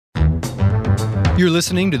You're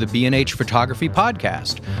listening to the B&H Photography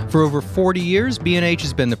Podcast. For over 40 years, B&H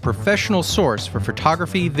has been the professional source for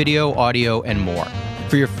photography, video, audio, and more.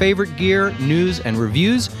 For your favorite gear, news, and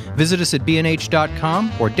reviews, visit us at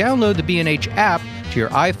bnh.com or download the B&H app to your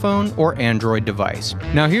iPhone or Android device.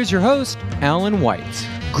 Now here's your host, Alan White.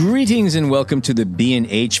 Greetings and welcome to the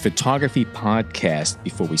B&H Photography Podcast.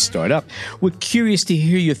 Before we start up, we're curious to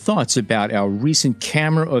hear your thoughts about our recent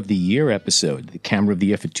Camera of the Year episode, the Camera of the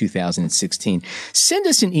Year for 2016. Send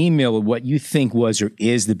us an email with what you think was or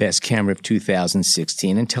is the best camera of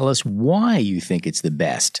 2016 and tell us why you think it's the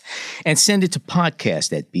best. And send it to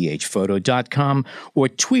podcast@bhphoto.com or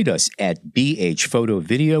tweet us at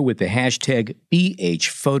bhphotovideo with the hashtag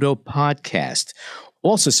bhphotopodcast.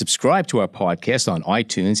 Also, subscribe to our podcast on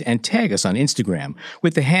iTunes and tag us on Instagram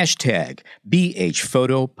with the hashtag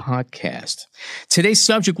BHPhotoPodcast. Today's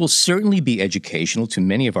subject will certainly be educational to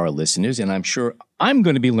many of our listeners, and I'm sure I'm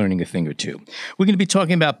going to be learning a thing or two. We're going to be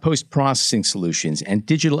talking about post-processing solutions and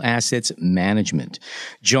digital assets management.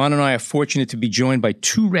 John and I are fortunate to be joined by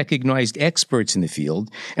two recognized experts in the field,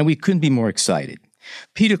 and we couldn't be more excited.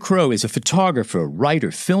 Peter Krogh is a photographer, writer,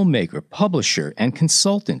 filmmaker, publisher, and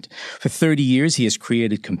consultant. For 30 years, he has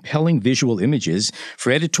created compelling visual images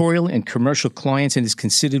for editorial and commercial clients and is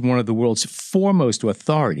considered one of the world's foremost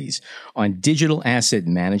authorities on digital asset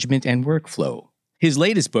management and workflow. His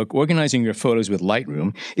latest book, Organizing Your Photos with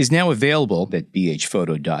Lightroom, is now available at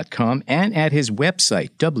bhphoto.com and at his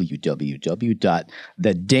website,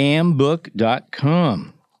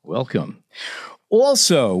 www.thedamnbook.com. Welcome.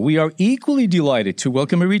 Also, we are equally delighted to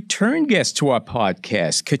welcome a return guest to our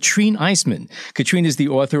podcast, Katrin Eismann. Katrin is the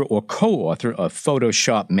author or co-author of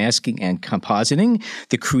Photoshop Masking and Compositing,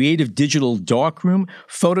 The Creative Digital Darkroom,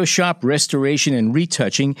 Photoshop Restoration and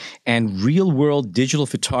Retouching, and Real-World Digital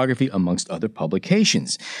Photography, amongst other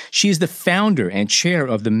publications. She is the founder and chair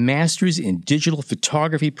of the Masters in Digital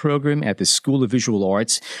Photography program at the School of Visual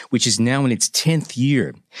Arts, which is now in its 10th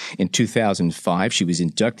year. In 2005, she was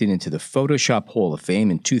inducted into the Photoshop Hall of Fame.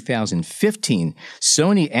 In 2015,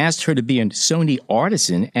 Sony asked her to be a Sony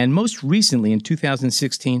Artisan, and most recently, in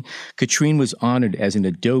 2016, Katrin was honored as an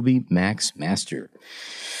Adobe Max Master.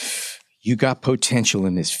 You got potential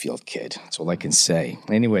in this field, kid. That's all I can say.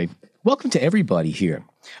 Anyway, welcome to everybody here.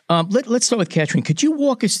 Let's start with Katrin. Could you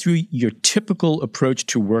walk us through your typical approach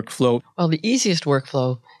to workflow? Well, the easiest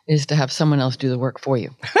workflow is to have someone else do the work for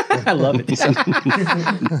you. I love it.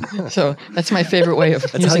 So that's my favorite way of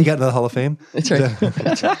That's how you got into the Hall of Fame? That's right.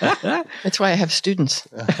 That's why I have students.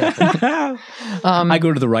 I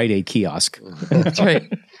go to the Rite Aid kiosk. That's right.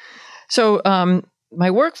 So my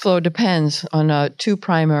workflow depends on two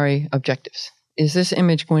primary objectives. Is this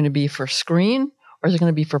image going to be for screen or is it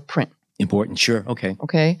going to be for print? Important, sure. Okay.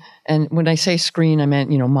 Okay. And when I say screen, I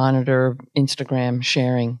meant, monitor, Instagram,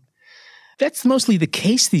 sharing. That's mostly the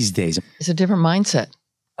case these days. It's a different mindset.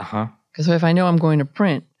 Uh-huh. Because if I know I'm going to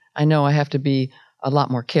print, I know I have to be a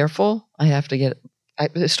lot more careful. I have to get,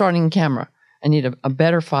 starting in camera, I need a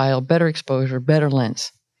better file, better exposure, better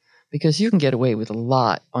lens. Because you can get away with a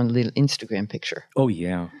lot on a little Instagram picture. Oh,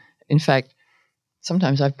 yeah. In fact,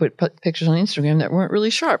 sometimes I've put pictures on Instagram that weren't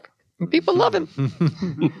really sharp. And people love them.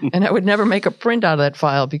 And I would never make a print out of that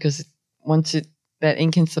file because once that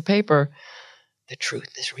ink hits the paper, the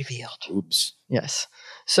truth is revealed. Oops. Yes.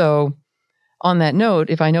 So on that note,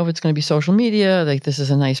 if I know it's going to be social media, like this is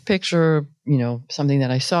a nice picture, something that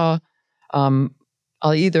I saw, I'll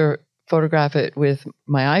either photograph it with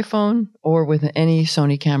my iPhone or with any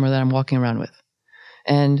Sony camera that I'm walking around with.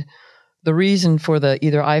 And the reason for the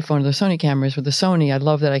either iPhone or the Sony cameras, with the Sony, I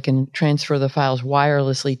love that I can transfer the files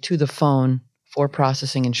wirelessly to the phone for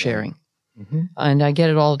processing and sharing. Mm-hmm. And I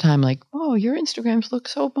get it all the time, like, oh, your Instagrams look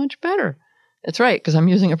so much better. That's right, because I'm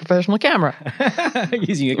using a professional camera.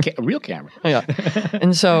 Using a real camera. Yeah.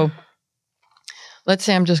 And so let's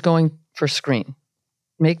say I'm just going for screen.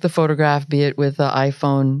 Make the photograph, be it with an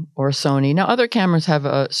iPhone or a Sony. Now, other cameras have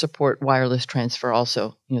a support wireless transfer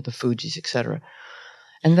also, the Fujis, et cetera.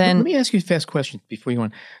 And then let me ask you a fast question before you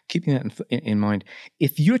want, keeping that in mind.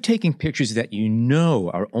 If you're taking pictures that you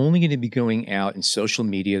know are only going to be going out in social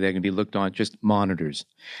media, they're going to be looked on just monitors,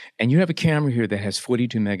 and you have a camera here that has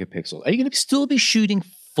 42 megapixels, are you going to still be shooting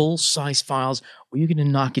full-size files, or are you going to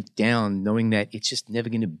knock it down knowing that it's just never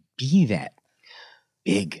going to be that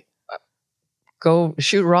big? Go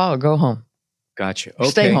shoot raw or go home. Gotcha. Okay.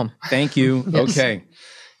 Stay home. Thank you. Yes. Okay.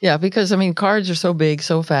 Yeah, because, cards are so big,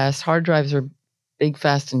 so fast. Hard drives are big,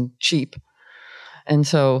 fast, and cheap. And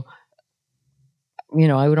so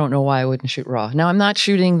I don't know why I wouldn't shoot raw. Now I'm not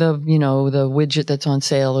shooting the widget that's on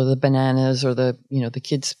sale or the bananas or the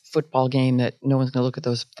kids' football game that no one's going to look at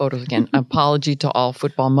those photos again. Apology to all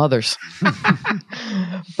football mothers.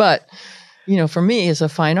 But, for me as a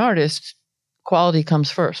fine artist, quality comes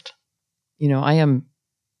first. I am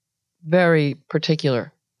very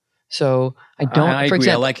particular. So I don't, I for agree.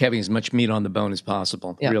 example, I like having as much meat on the bone as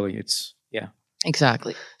possible. Yeah. Really,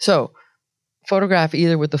 Exactly. So photograph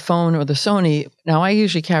either with the phone or the Sony. Now, I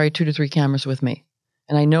usually carry 2 to 3 cameras with me,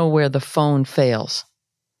 and I know where the phone fails.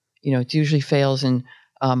 It usually fails in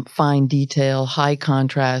fine detail, high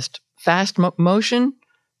contrast, fast motion.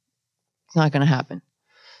 It's not going to happen.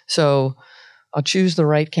 So I'll choose the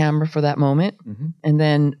right camera for that moment. Mm-hmm. And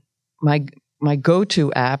then my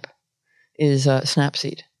go-to app is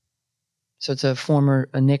Snapseed. So it's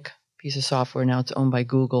a Nick piece of software. Now it's owned by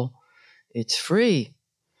Google. It's free.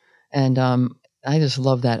 And I just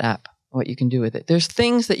love that app, what you can do with it. There's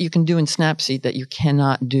things that you can do in Snapseed that you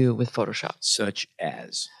cannot do with Photoshop. Such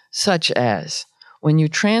as when you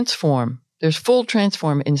transform, there's full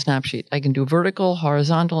transform in Snapseed. I can do vertical,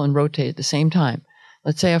 horizontal, and rotate at the same time.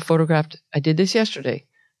 Let's say I did this yesterday.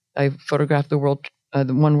 I photographed the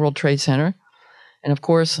One World Trade Center. And of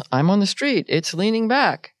course, I'm on the street. It's leaning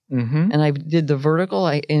back. Mm-hmm. And I did the vertical.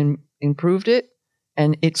 I improved it.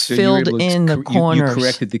 And it filled in the corners. You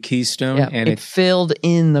corrected the keystone. Yeah, and it filled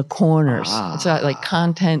in the corners. It's like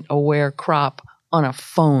content-aware crop on a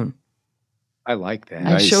phone. I like that.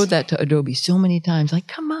 I showed that to Adobe so many times. Like,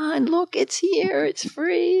 come on, look, it's here. It's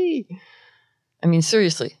free. I mean,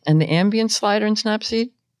 seriously. And the ambient slider in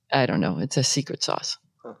Snapseed, I don't know. It's a secret sauce.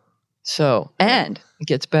 So, and it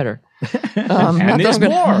gets better. And there's more.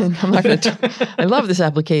 I love this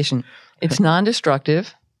application. It's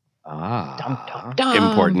non-destructive.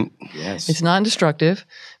 Important. Yes. It's non-destructive,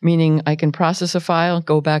 meaning I can process a file,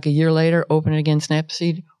 go back a year later, open it again,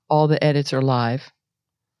 Snapseed, all the edits are live.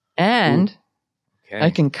 And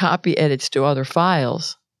I can copy edits to other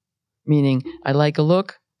files, meaning I like a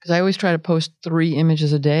look, because I always try to post 3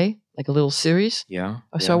 images a day, like a little series. Yeah.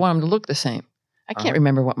 So I want them to look the same. I can't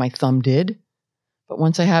remember what my thumb did, but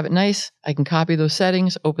once I have it nice, I can copy those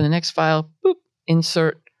settings, open the next file, boop,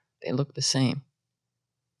 insert, they look the same.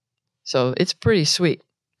 So it's pretty sweet.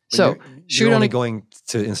 So you're only going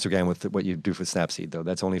to Instagram with what you do for Snapseed, though.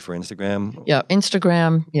 That's only for Instagram. Yeah,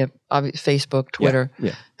 Instagram. Yeah, Facebook, Twitter.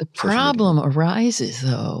 Yeah. The problem arises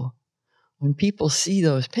though when people see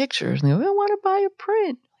those pictures and they go, "I want to buy a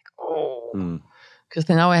print." Like, because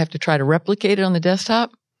then now I have to try to replicate it on the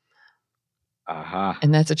desktop.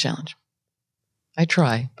 And that's a challenge. I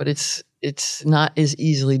try, but it's not as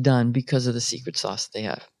easily done because of the secret sauce they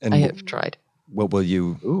have. And I have tried. What will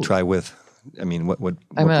you try with? I mean, what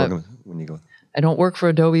program when you go? I don't work for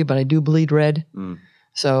Adobe, but I do bleed red.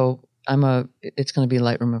 So it's going to be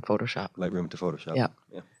Lightroom and Photoshop. Lightroom to Photoshop.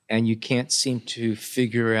 Yeah. And you can't seem to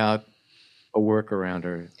figure out a workaround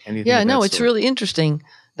or anything. Yeah, no, it's really interesting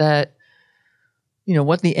that,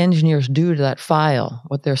 what the engineers do to that file,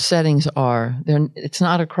 what their settings are, it's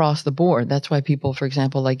not across the board. That's why people, for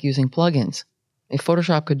example, like using plugins. If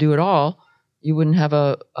Photoshop could do it all, you wouldn't have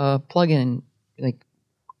a plugin like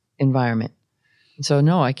environment. And so,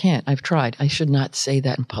 no, I can't. I've tried. I should not say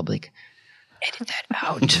that in public. Edit that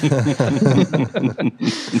out.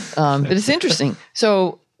 But it's interesting.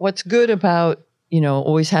 So what's good about,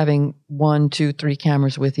 always having 1, 2, 3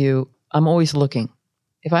 cameras with you, I'm always looking.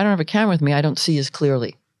 If I don't have a camera with me, I don't see as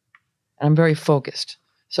clearly. And I'm very focused.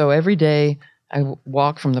 So every day I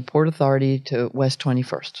walk from the Port Authority to West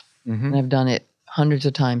 21st. And I've done it hundreds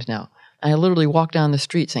of times now. I literally walk down the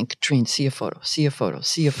street saying, "Katrin, see a photo, see a photo,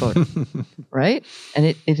 see a photo." Right? And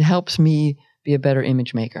it helps me be a better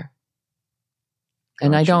image maker.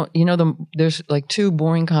 And I don't, there's like 2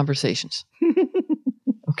 boring conversations.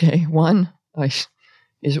 Okay. One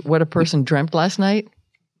is what a person dreamt last night.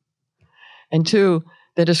 And 2,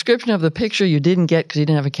 the description of the picture you didn't get because you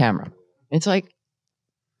didn't have a camera. It's like,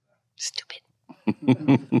 stupid.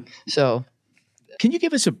 So. Can you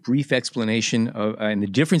give us a brief explanation of and the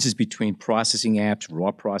differences between processing apps,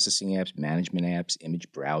 raw processing apps, management apps,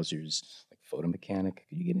 image browsers, like Photo Mechanic?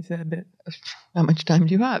 Could you get into that a bit? How much time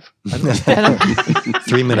do you have?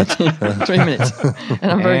 3 minutes. 3 minutes.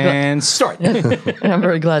 And I'm very glad. And start. And I'm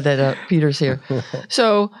very glad that Peter's here.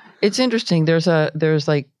 So it's interesting. There's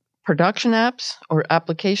like production apps or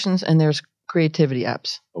applications, and there's creativity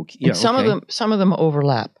apps. Okay. Yeah, and some of them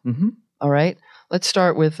overlap. All right. Let's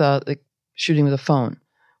start with the shooting with a phone.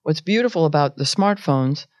 What's beautiful about the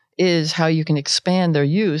smartphones is how you can expand their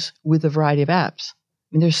use with a variety of apps.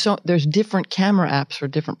 I mean, there's different camera apps for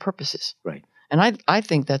different purposes. Right. And I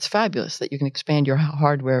think that's fabulous that you can expand your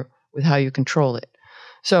hardware with how you control it.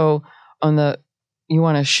 So you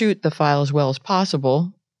want to shoot the file as well as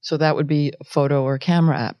possible. So that would be a photo or a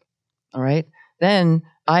camera app. All right. Then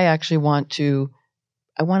I actually want to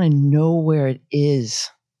know where it is.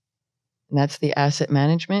 And that's the asset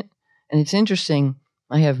management. And it's interesting.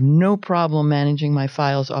 I have no problem managing my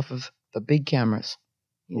files off of the big cameras.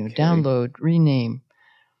 Download, rename.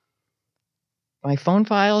 My phone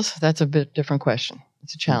files, that's a bit different question.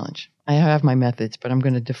 It's a challenge. I have my methods, but I'm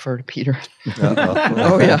going to defer to Peter.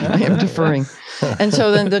 Oh yeah, I am deferring. And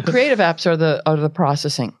so then the creative apps are the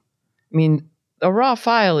processing. I mean, a raw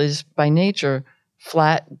file is by nature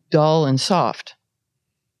flat, dull, and soft.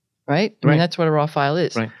 Right? I mean, that's what a raw file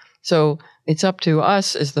is. Right. So it's up to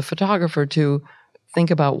us as the photographer to think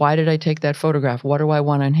about, why did I take that photograph? What do I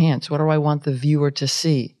want to enhance? What do I want the viewer to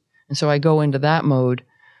see? And so I go into that mode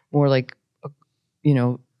more like,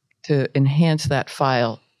 to enhance that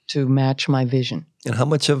file to match my vision. And how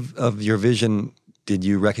much of your vision did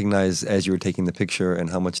you recognize as you were taking the picture, and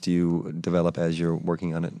how much do you develop as you're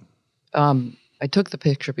working on it? I took the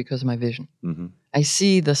picture because of my vision. Mm-hmm. I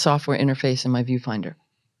see the software interface in my viewfinder,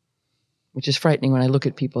 which is frightening when I look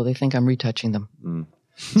at people. They think I'm retouching them. Mm.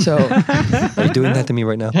 So, are you doing that to me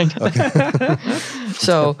right now? Okay.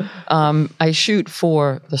 So I shoot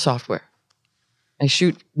for the software. I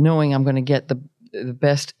shoot knowing I'm going to get the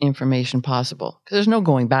best information possible, because there's no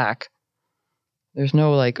going back. There's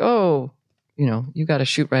no like, you got to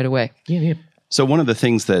shoot right away. Yeah. So one of the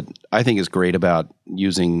things that I think is great about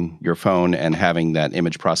using your phone and having that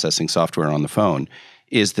image processing software on the phone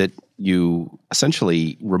is that you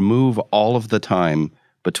essentially remove all of the time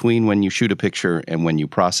between when you shoot a picture and when you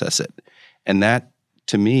process it. And that,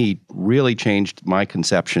 to me, really changed my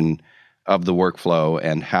conception of the workflow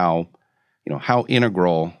and how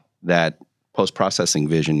integral that post-processing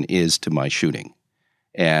vision is to my shooting.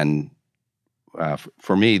 And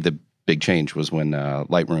for me, the big change was when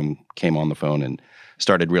Lightroom came on the phone and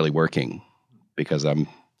started really working, because I'm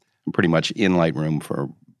pretty much in Lightroom for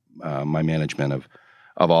my management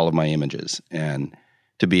of all of my images. And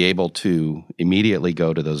to be able to immediately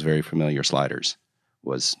go to those very familiar sliders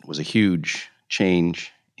was a huge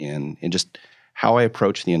change in just how I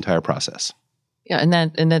approach the entire process. Yeah, and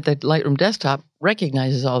that the Lightroom desktop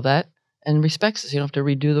recognizes all that and respects it. So you don't have to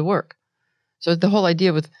redo the work. So the whole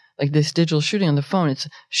idea with like this digital shooting on the phone, it's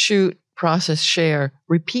shoot, process, share,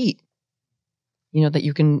 repeat. That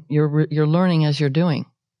you're learning as you're doing.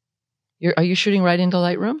 Are you shooting right into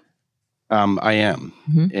Lightroom? I am,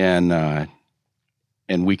 mm-hmm.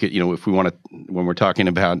 And we could, if we want to, when we're talking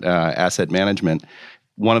about asset management,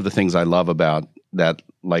 one of the things I love about that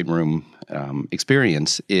Lightroom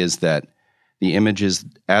experience is that the images,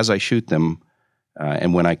 as I shoot them,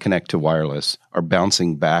 and when I connect to wireless, are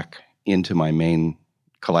bouncing back into my main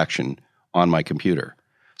collection on my computer.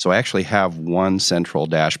 So I actually have one central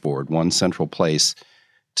dashboard, one central place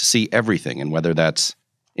to see everything, and whether that's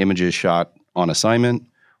images shot on assignment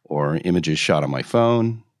or images shot on my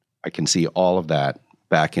phone, I can see all of that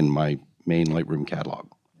back in my main Lightroom catalog.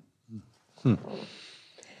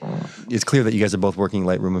 It's clear that you guys are both working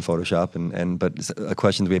Lightroom and Photoshop, but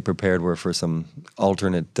questions we had prepared were for some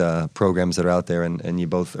alternate programs that are out there, and you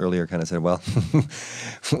both earlier kind of said, well,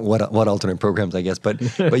 what alternate programs, I guess, but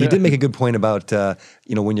you did make a good point about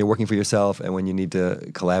when you're working for yourself and when you need to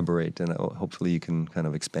collaborate, and hopefully you can kind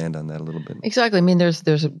of expand on that a little bit. Exactly. I mean,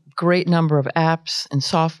 there's a great number of apps and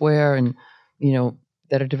software and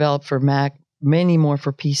that are developed for Mac, many more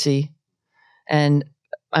for PC, and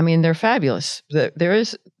I mean, they're fabulous. There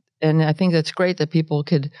is, and I think that's great that people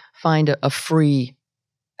could find a free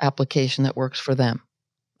application that works for them.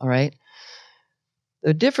 All right.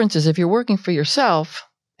 The difference is if you're working for yourself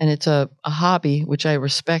and it's a hobby, which I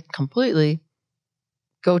respect completely,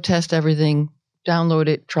 go test everything, download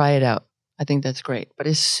it, try it out. I think that's great. But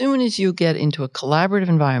as soon as you get into a collaborative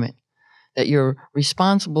environment that you're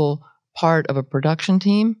responsible part of a production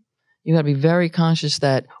team, you got to be very conscious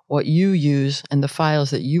that what you use and the files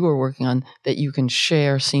that you are working on, that you can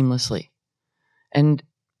share seamlessly. And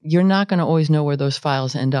you're not going to always know where those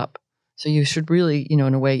files end up. So you should really, in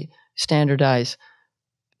a way, standardize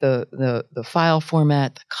the file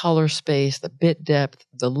format, the color space, the bit depth,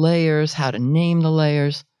 the layers, how to name the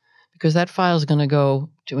layers, because that file is going to go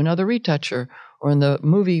to another retoucher, or in the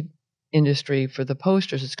movie industry for the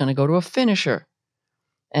posters, it's going to go to a finisher.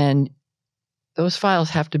 And those files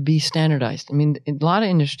have to be standardized. I mean, in a lot of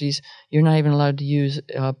industries, you're not even allowed to use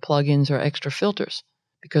plugins or extra filters,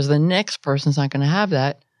 because the next person's not going to have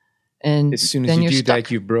that. And as soon as then you do stuck.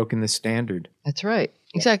 that, you've broken the standard. That's right.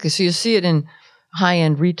 Exactly. So you see it in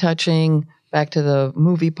high-end retouching, back to the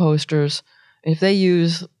movie posters. If they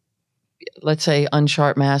use, let's say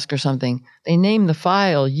unsharp mask or something, they name the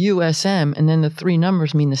file USM and then the 3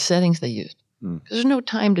 numbers mean the settings they used. Because there's no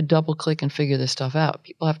time to double click and figure this stuff out.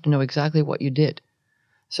 People have to know exactly what you did.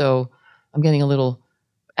 So I'm getting a little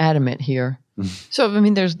adamant here. So, I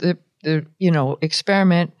mean, there's the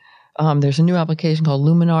experiment. There's a new application called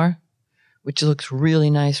Luminar, which looks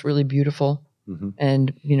really nice, really beautiful.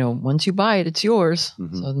 And, once you buy it, it's yours.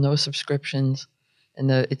 So no subscriptions.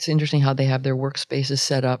 And it's interesting how they have their workspaces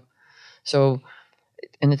set up. So,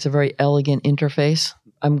 and it's a very elegant interface.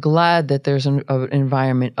 I'm glad that there's an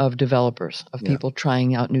environment of developers, of people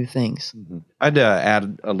trying out new things. I'd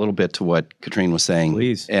add a little bit to what Katrin was saying.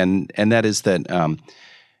 Please. And that is that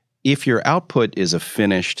if your output is a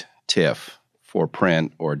finished TIFF for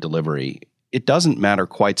print or delivery, it doesn't matter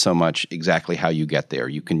quite so much exactly how you get there.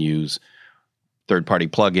 You can use third-party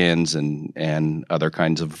plugins and other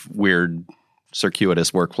kinds of weird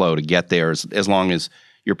circuitous workflow to get there as long as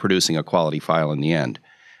you're producing a quality file in the end.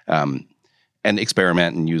 And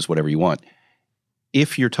experiment and use whatever you want.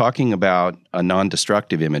 If you're talking about a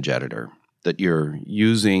non-destructive image editor that you're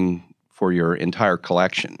using for your entire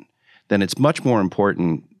collection, then it's much more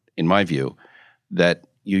important, in my view, that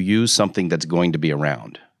you use something that's going to be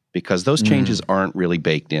around, because those changes aren't really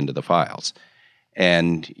baked into the files.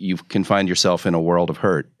 And you can find yourself in a world of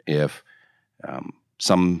hurt if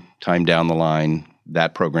some time down the line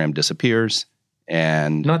that program disappears.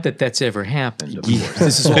 And not that that's ever happened, of course.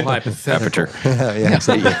 This is all hypothetical.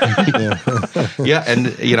 Yeah, and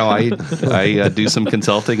I do some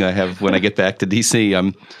consulting. When I get back to DC,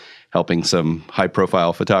 I'm helping some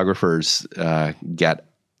high-profile photographers get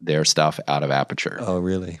their stuff out of Aperture. Oh,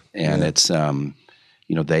 really? And it's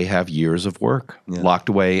they have years of work locked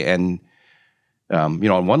away, and on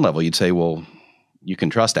one level you'd say, well, you can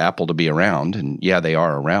trust Apple to be around, and yeah, they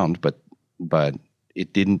are around, but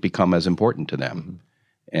it didn't become as important to them.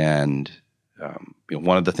 And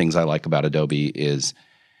one of the things I like about Adobe is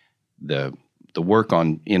the work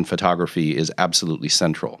in photography is absolutely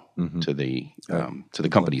central to the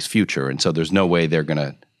company's future. And so there's no way they're going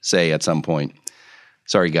to say at some point,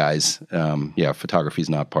 sorry guys, photography is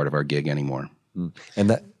not part of our gig anymore. And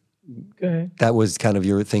that was kind of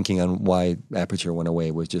your thinking on why Aperture went away.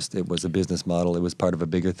 It was a business model. It was part of a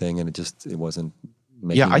bigger thing, and it wasn't.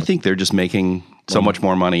 I think they're just making so much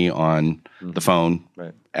more money on the phone,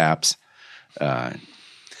 apps.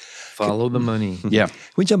 Follow the money. Yeah. Can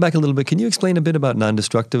we jump back a little bit? Can you explain a bit about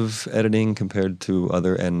non-destructive editing compared to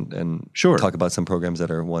other, and sure, talk about some programs that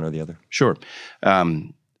are one or the other? Sure.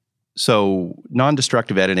 So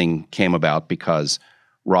non-destructive editing came about because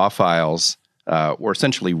raw files were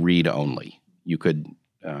essentially read-only. You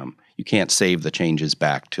can't save the changes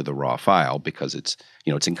back to the raw file because it's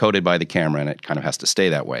encoded by the camera and it kind of has to stay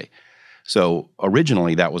that way. So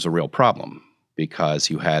originally that was a real problem because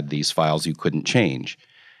you had these files you couldn't change.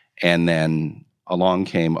 And then along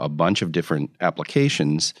came a bunch of different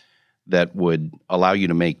applications that would allow you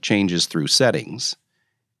to make changes through settings,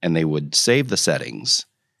 and they would save the settings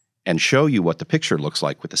and show you what the picture looks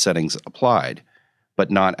like with the settings applied, but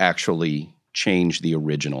not actually change the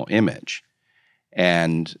original image.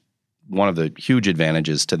 And one of the huge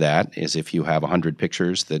advantages to that is if you have 100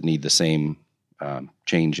 pictures that need the same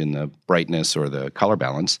change in the brightness or the color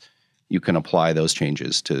balance, you can apply those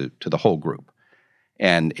changes to the whole group.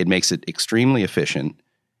 And it makes it extremely efficient.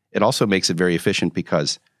 It also makes it very efficient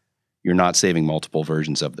because you're not saving multiple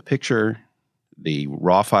versions of the picture. The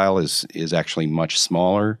raw file is actually much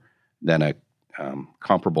smaller than a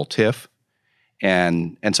comparable TIFF.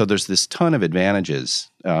 And so there's this ton of advantages.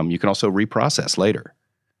 You can also reprocess later.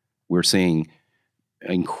 We're seeing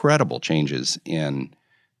incredible changes in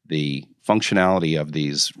the functionality of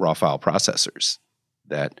these raw file processors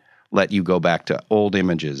that let you go back to old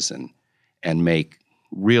images and make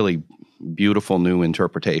really beautiful new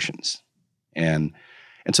interpretations. And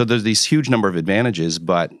so there's these huge number of advantages,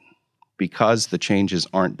 but because the changes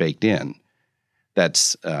aren't baked in,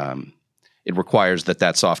 it requires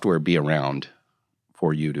that software be around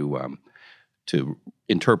for you to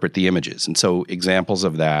interpret the images. And so examples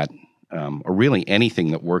of that are really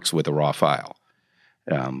anything that works with a raw file.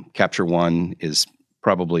 Capture One is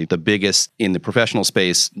probably the biggest in the professional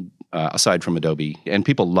space aside from Adobe, and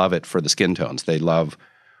people love it for the skin tones. They love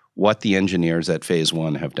what the engineers at Phase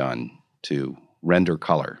One have done to render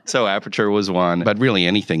color. So Aperture was one, but really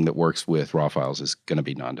anything that works with raw files is going to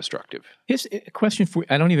be non-destructive. Here's a question for you.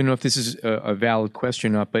 I don't even know if this is a valid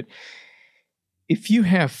question or not, but if you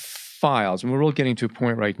have files, and we're all getting to a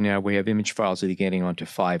point right now where we have image files that are getting onto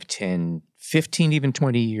 5, 10, 15, even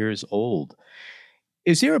 20 years old,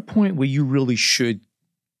 is there a point where you really should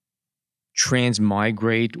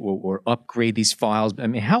transmigrate or upgrade these files? I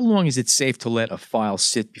mean, how long is it safe to let a file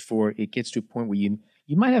sit before it gets to a point where you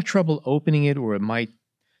might have trouble opening it, or it might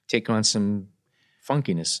take on some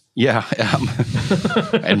funkiness? Yeah.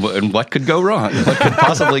 And what could go wrong? What could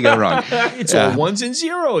possibly go wrong? It's all ones and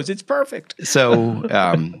zeros. It's perfect. So,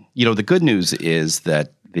 the good news is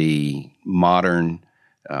that the modern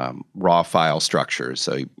raw file structure,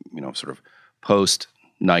 so, sort of post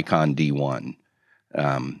Nikon D1,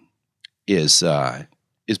 is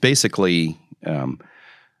basically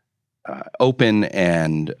open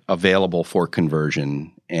and available for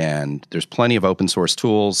conversion. And there's plenty of open source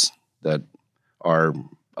tools that are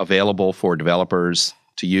available for developers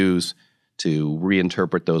to use to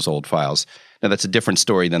reinterpret those old files. Now, that's a different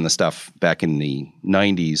story than the stuff back in the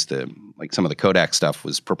 90s. Like some of the Kodak stuff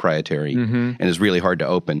was proprietary and is really hard to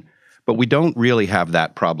open. But we don't really have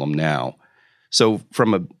that problem now. So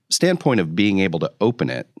from a standpoint of being able to open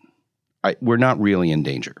it, we're not really in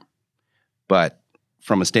danger. But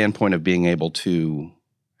from a standpoint of being able to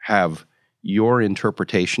have your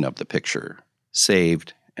interpretation of the picture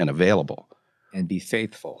saved and available, and be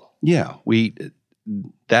faithful. Yeah,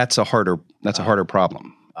 that's a harder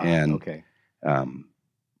problem. Okay.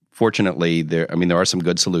 Fortunately, there are some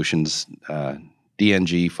good solutions.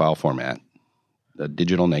 DNG file format, the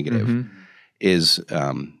digital negative, is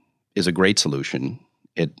a great solution.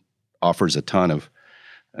 It offers a ton of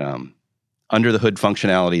under the hood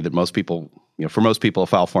functionality that most people, for most people, a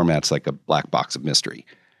file format's like a black box of mystery.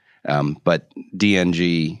 But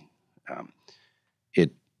DNG,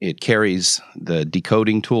 it carries the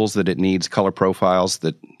decoding tools that it needs, color profiles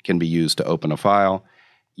that can be used to open a file.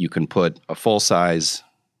 You can put a full-size,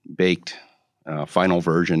 baked, final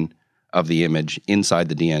version of the image inside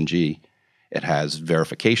the DNG. It has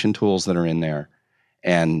verification tools that are in there,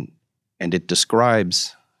 and it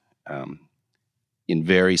describes in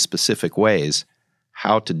very specific ways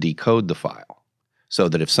how to decode the file, so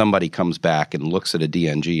that if somebody comes back and looks at a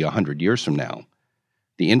DNG 100 years from now,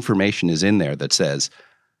 the information is in there that says,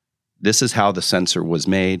 this is how the sensor was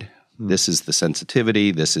made, this is the sensitivity,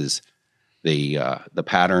 this is the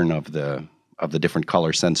pattern of the different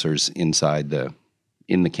color sensors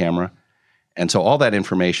in the camera. And so all that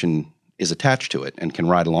information is attached to it and can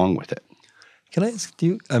ride along with it. Can I ask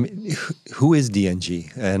you? I mean, who is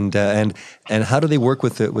DNG, and how do they work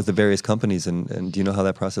with the various companies? And do you know how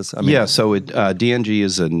that process? I mean, So DNG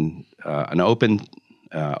is an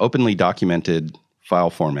openly documented file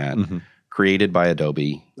format created by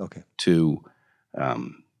Adobe to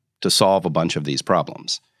solve a bunch of these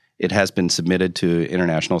problems. It has been submitted to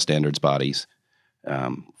international standards bodies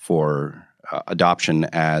for adoption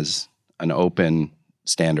as an open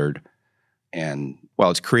standard. And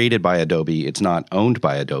while it's created by Adobe, it's not owned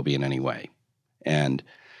by Adobe in any way. And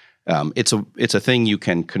it's a thing you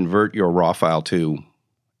can convert your raw file to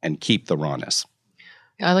and keep the rawness.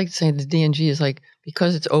 I like to say the DNG is like,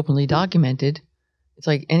 because it's openly documented, it's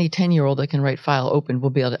like any 10-year-old that can write file open will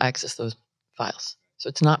be able to access those files. So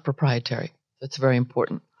it's not proprietary. That's very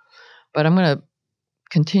important. But I'm going to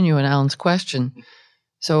continue on Alan's question.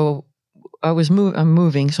 So I'm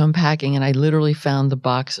moving, so I'm packing, and I literally found the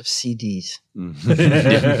box of CDs. And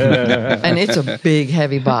it's a big,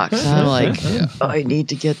 heavy box. And I'm like, I need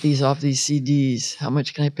to get these off these CDs. How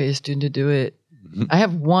much can I pay a student to do it? I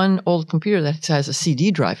have one old computer that has a CD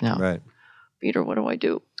drive now. Right. Peter, what do I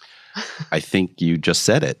do? I think you just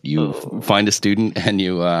said it. You find a student and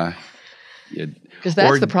you because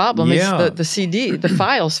that's the problem. Yeah. Is the CD, the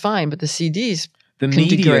file's fine, but the CDs. The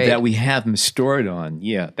media that we have them stored on,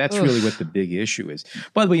 that's really what the big issue is.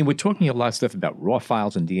 By the way, we're talking a lot of stuff about raw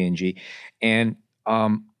files and DNG, and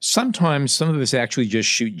sometimes some of us actually just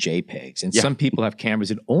shoot JPEGs, and some people have cameras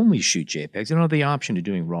that only shoot JPEGs. They don't have the option of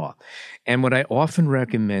doing raw. And what I often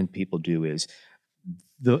recommend people do is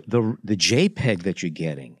the JPEG that you're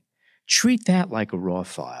getting, treat that like a raw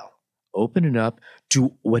file. Open it up,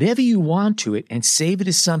 do whatever you want to it, and save it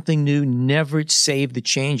as something new. Never save the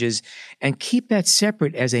changes, and keep that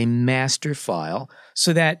separate as a master file,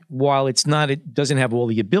 so that while it doesn't have all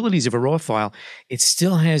the abilities of a raw file, it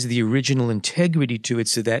still has the original integrity to it,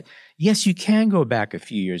 so that, yes, you can go back a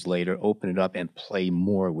few years later, open it up, and play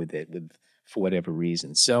more with it for whatever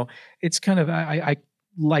reason. So it's kind of, I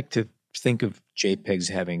like to think of JPEGs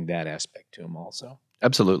having that aspect to them also.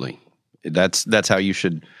 Absolutely. That's how you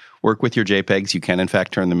should work with your JPEGs. You can, in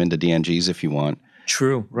fact, turn them into DNGs if you want.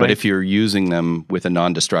 True, right. But if you're using them with a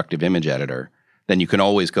non-destructive image editor, then you can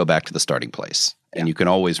always go back to the starting place, and you can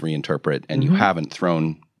always reinterpret, and you haven't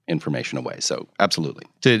thrown information away. So absolutely.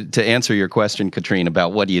 To answer your question, Katrin,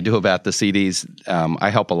 about what do you do about the CDs, I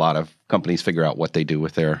help a lot of companies figure out what they do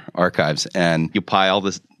with their archives. And you pile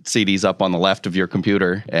the CDs up on the left of your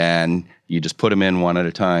computer, and you just put them in one at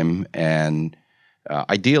a time. And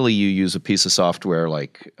ideally, you use a piece of software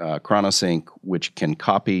like ChronoSync, which can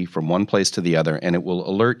copy from one place to the other, and it will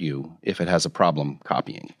alert you if it has a problem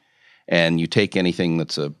copying. And you take anything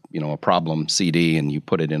that's a problem CD and you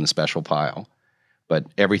put it in a special pile. But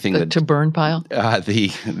everything to burn pile?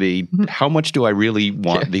 The how much do I really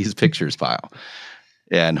want these pictures pile?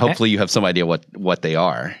 And hopefully you have some idea what they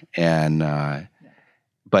are. And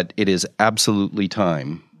but it is absolutely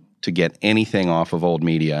time to get anything off of old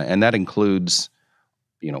media, and that includes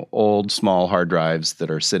old small hard drives that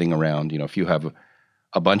are sitting around. If you have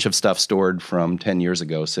a bunch of stuff stored from 10 years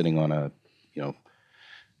ago sitting on a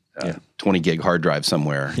 20 gig hard drive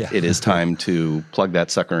somewhere, it is time to plug that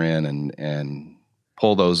sucker in and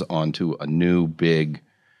pull those onto a new big.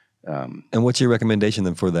 And what's your recommendation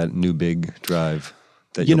then for that new big drive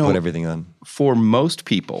that you'll put everything on? For most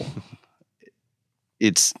people,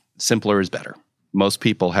 it's simpler is better. Most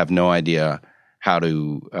people have no idea how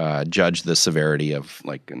to judge the severity of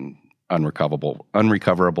like an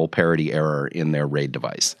unrecoverable parity error in their RAID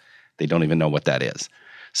device. They don't even know what that is.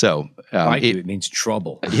 So it means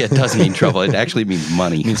trouble. Yeah, it does mean trouble. It actually means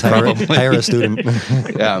money. It means hire a student.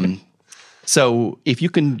 So if you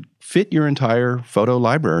can fit your entire photo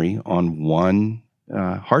library on one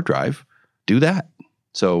hard drive, do that.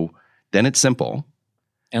 So then it's simple.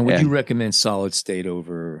 And would you recommend solid state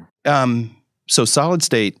over? So solid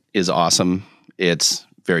state is awesome. It's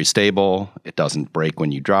very stable. It doesn't break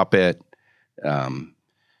when you drop it.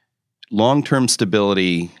 Long-term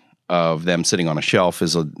stability of them sitting on a shelf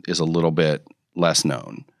is a little bit less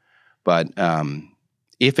known. But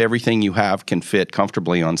if everything you have can fit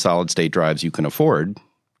comfortably on solid state drives you can afford,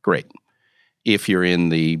 great. If you're in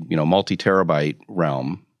the multi-terabyte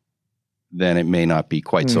realm, then it may not be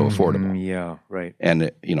quite so affordable. Yeah, right.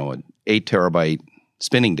 And an 8 terabyte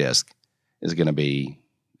spinning disk is going to be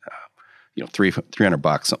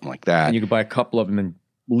 $300, something like that. And you can buy a couple of them and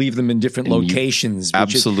leave them in different locations.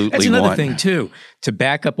 Absolutely. That's another thing too, to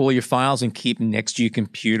back up all your files and keep them next to your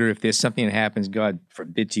computer. If there's something that happens, God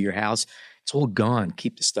forbid, to your house, it's all gone.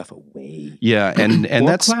 Keep the stuff away. Yeah, and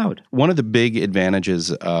that's cloud. One of the big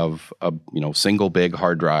advantages of a single big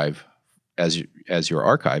hard drive as your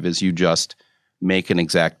archive is you just make an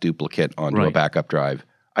exact duplicate onto a backup drive.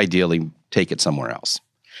 Ideally, take it somewhere else.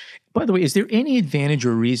 By the way, is there any advantage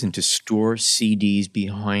or reason to store CDs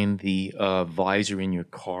behind the visor in your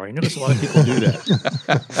car? I notice a lot of people do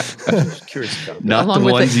that. I'm just curious about that. Not the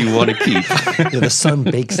ones you want to keep. The sun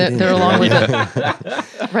bakes it in. They're along with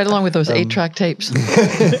right along with those 8-track tapes.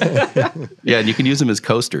 Yeah, and you can use them as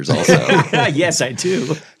coasters also. Yes, I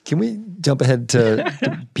do. Can we jump ahead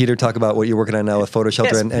to Peter, talk about what you're working on now with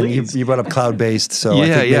PhotoShelter? Yes, and you brought up cloud-based, so I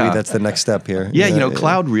think maybe that's the next step here. Yeah,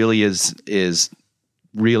 cloud really is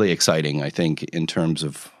really exciting, I think, in terms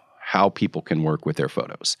of how people can work with their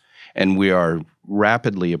photos. And we are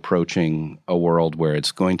rapidly approaching a world where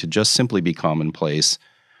it's going to just simply be commonplace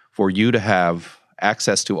for you to have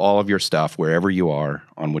access to all of your stuff wherever you are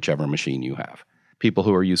on whichever machine you have. People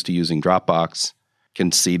who are used to using Dropbox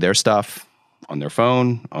can see their stuff on their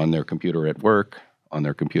phone, on their computer at work, on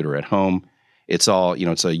their computer at home. It's all,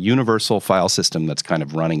 it's a universal file system that's kind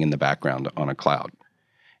of running in the background on a cloud.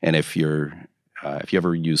 And if you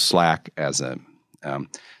ever use Slack as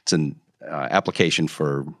it's an application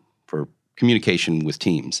for communication with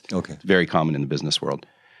teams. Okay. It's very common in the business world.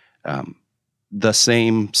 The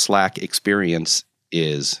same Slack experience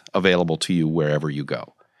is available to you wherever you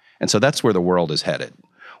go. And so that's where the world is headed.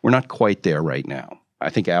 We're not quite there right now. I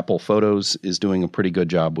think Apple Photos is doing a pretty good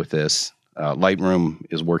job with this. Lightroom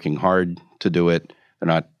is working hard to do it.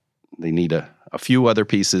 They need a few other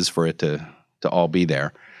pieces for it to all be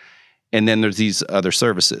there. And then there's these other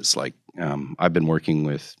services, like I've been working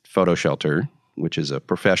with PhotoShelter, which is a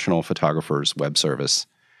professional photographer's web service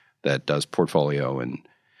that does portfolio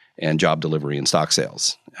and job delivery and stock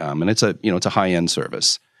sales. And it's a high-end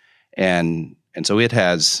service. And so it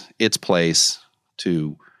has its place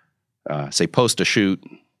to, say, post a shoot,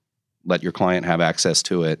 let your client have access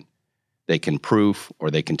to it. They can proof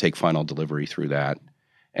or they can take final delivery through that.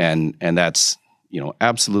 And that's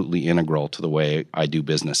absolutely integral to the way I do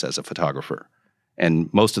business as a photographer.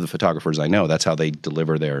 And most of the photographers I know, that's how they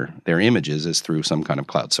deliver their images, is through some kind of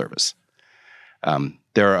cloud service.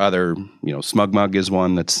 There are other, SmugMug is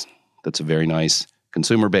one that's a very nice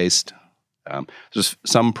consumer-based. There's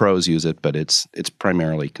some pros use it, but it's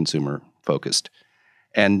primarily consumer-focused.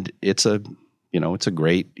 And it's a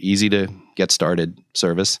great, easy to get started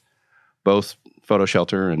service. Both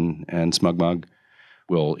PhotoShelter and SmugMug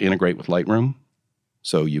will integrate with Lightroom,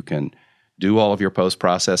 so you can do all of your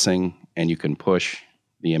post-processing and you can push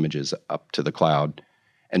the images up to the cloud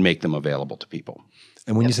and make them available to people.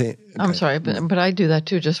 And when you say, I'm sorry, but I do that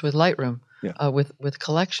too, just with Lightroom, with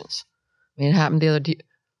collections. I mean, it happened the other day.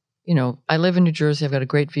 You know, I live in New Jersey. I've got a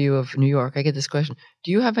great view of New York. I get this question: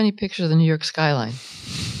 do you have any pictures of the New York skyline?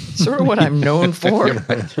 It's sort of what I'm known for.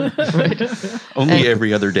 Right? Only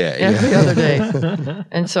every other day. Every other day.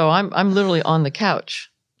 And so I'm literally on the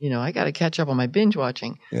couch. You know, I got to catch up on my binge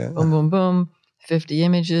watching. Yeah. Boom, boom, boom. 50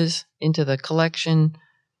 images into the collection.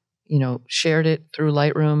 You know, shared it through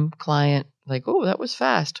Lightroom client. Like, oh, that was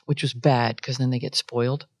fast, which was bad because then they get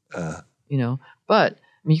spoiled. You know, but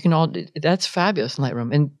I mean, you can all. That's fabulous in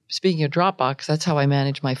Lightroom. And speaking of Dropbox, that's how I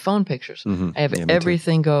manage my phone pictures. I have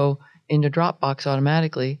everything go into Dropbox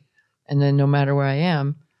automatically, and then no matter where I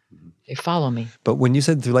am, they follow me. But when you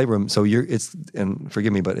said through Lightroom, so and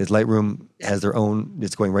forgive me, but is Lightroom has their own?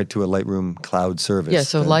 It's going right to a Lightroom cloud service. Yeah.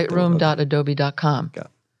 So Lightroom.adobe.com. Yeah.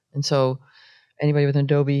 And so anybody with an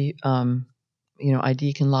Adobe, you know,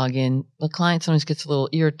 ID can log in. The client sometimes gets a little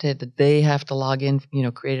irritated that they have to log in, you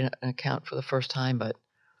know, create an account for the first time, but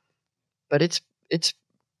it's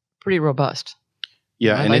pretty robust.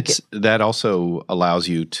 Yeah, I and like that also allows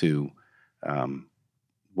you to,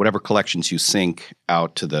 whatever collections you sync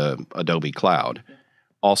out to the Adobe cloud,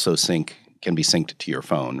 also can be synced to your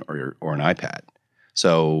phone or an iPad.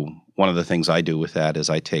 So one of the things I do with that is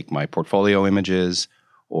I take my portfolio images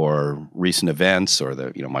or recent events or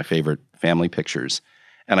my favorite family pictures,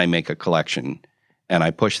 and I make a collection and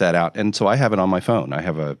I push that out. And so I have it on my phone. I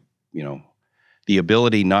have the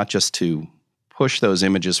ability not just to push those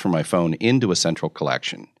images from my phone into a central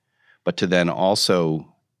collection, but to then also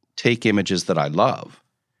take images that I love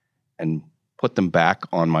and put them back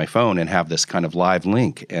on my phone and have this kind of live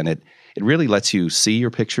link. And it really lets you see your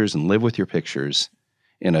pictures and live with your pictures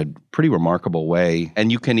in a pretty remarkable way.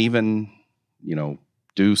 And you can even,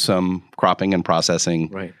 do some cropping and processing,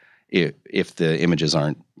 right, if the images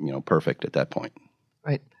aren't, perfect at that point.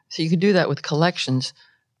 Right. So you could do that with collections,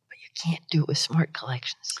 but you can't do it with smart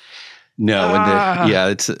collections. No,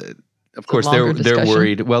 it's of course they're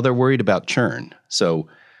worried. Well, they're worried about churn. So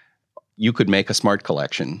you could make a smart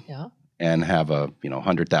collection and have a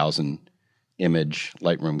 100,000 image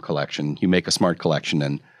Lightroom collection. You make a smart collection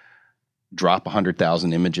and drop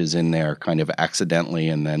 100,000 images in there kind of accidentally,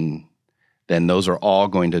 and then those are all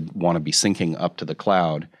going to want to be syncing up to the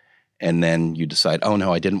cloud. And then you decide, oh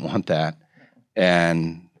no, I didn't want that.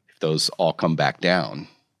 And if those all come back down,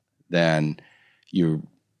 then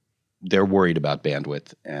they're worried about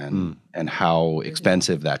bandwidth and how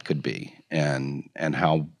expensive that could be and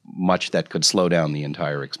how much that could slow down the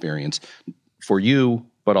entire experience for you,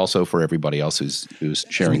 but also for everybody else who's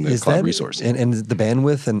sharing the cloud resource. And the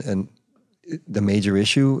bandwidth and the major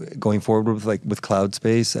issue going forward with cloud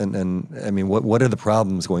space and I mean, what are the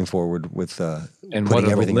problems going forward with and putting what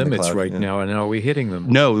are everything the in the limits cloud? right now, and are we hitting them?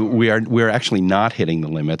 No, we're actually not hitting the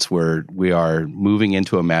limits. We are moving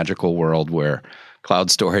into a magical world where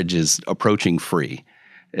cloud storage is approaching free.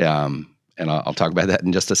 And I'll talk about that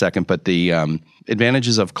in just a second. But the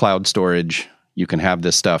advantages of cloud storage, you can have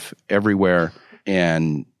this stuff everywhere.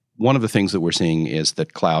 And one of the things that we're seeing is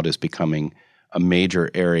that cloud is becoming a major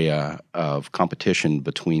area of competition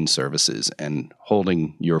between services, and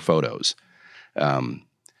holding your photos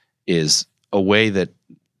is a way that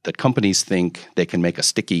companies think they can make a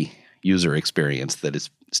sticky user experience that is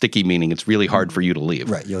sticky, meaning it's really hard for you to leave.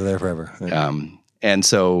 Right, you're there forever. Right. And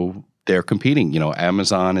so they're competing.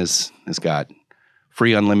 Amazon has got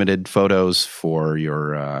free unlimited photos for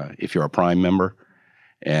your if you're a Prime member,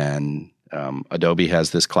 and Adobe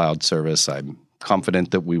has this cloud service. I'm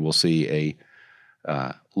confident that we will see a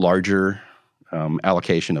larger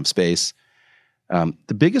allocation of space.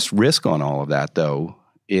 The biggest risk on all of that, though,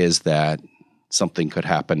 is that something could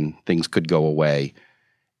happen, things could go away,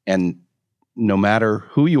 and no matter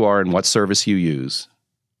who you are and what service you use,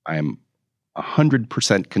 I am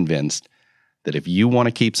 100% convinced that if you want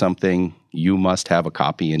to keep something, you must have a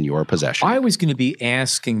copy in your possession. I was going to be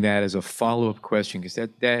asking that as a follow-up question, because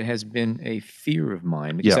that has been a fear of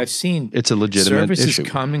mine. Because I've seen it's a legitimate services issue.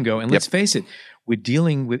 come and go. And let's face it, we're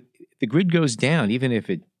dealing with, the grid goes down, even if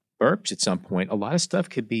it burps at some point, a lot of stuff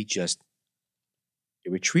could be just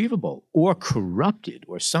irretrievable or corrupted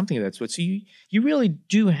or something of that sort. So you really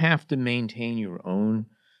do have to maintain your own,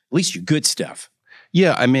 at least your good stuff.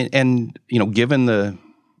 Yeah, I mean, and given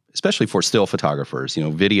especially for still photographers,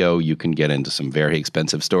 video, you can get into some very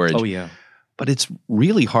expensive storage. Oh yeah. But it's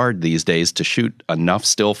really hard these days to shoot enough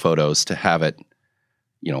still photos to have it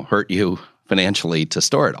hurt you financially to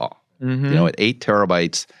store it all. At 8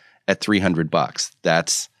 terabytes at $300,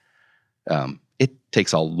 that's it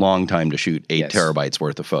takes a long time to shoot 8 terabytes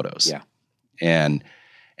worth of photos. Yeah. And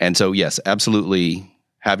so, yes, absolutely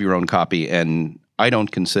have your own copy. And I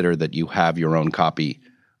don't consider that you have your own copy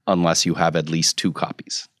unless you have at least 2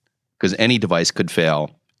 copies, because any device could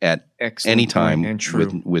fail at any time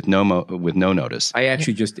with no notice. I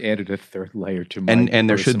actually just added a third layer to my and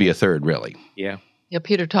there should be a third, really. Yeah. Yeah,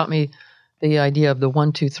 Peter taught me the idea of the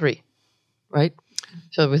 1, 2, 3, right?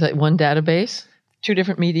 So it was like one database, 2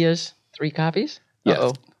 different medias, 3 copies. Yes.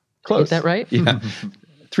 Uh-oh. Close. Is that right? Yeah.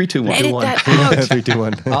 3, 2, 1. Edit that out. 3, 2,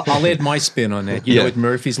 1. I'll add my spin on that. You know what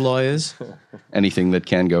Murphy's Law is? Anything that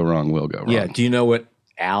can go wrong will go wrong. Yeah. Do you know what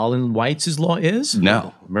Alan White's law is?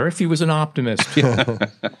 No. Murphy was an optimist.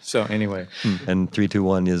 So anyway. And 3, 2,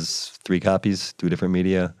 1 is 3 copies, 2 different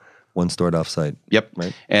media, 1 stored offsite. Yep.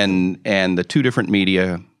 Right. And the 2 different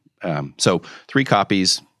media, so 3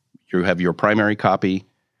 copies, you have your primary copy.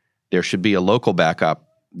 There should be a local backup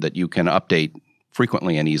that you can update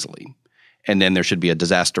frequently and easily. And then there should be a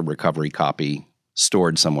disaster recovery copy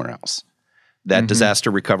stored somewhere else. That disaster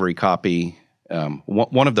recovery copy,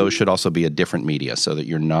 one of those should also be a different media so that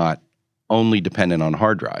you're not only dependent on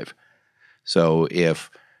hard drive. So if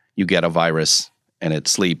you get a virus and it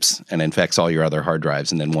sleeps and infects all your other hard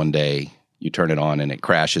drives, and then one day you turn it on and it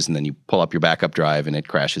crashes, and then you pull up your backup drive and it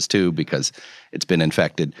crashes too because it's been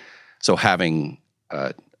infected. So having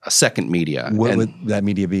a second media. What would that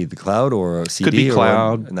media be? The cloud or a CD? Could be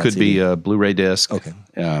cloud. Could CD? be a Blu-ray disc. Okay.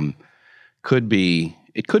 Could be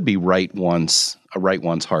write once, a write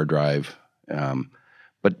once hard drive.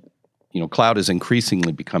 But cloud is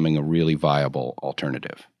increasingly becoming a really viable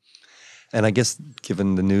alternative. And I guess,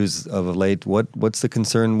 given the news of late, what's the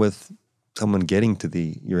concern with someone getting to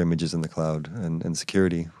your images in the cloud and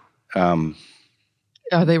security?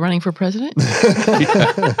 Are they running for president?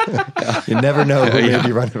 You never know who may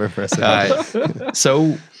be running for president.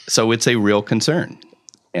 So it's a real concern,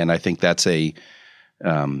 and I think that's an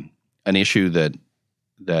issue that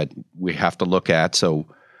we have to look at. So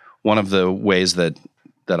one of the ways that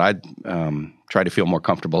I try to feel more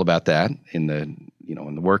comfortable about that in the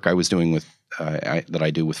work I was doing with that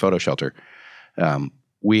I do with PhotoShelter,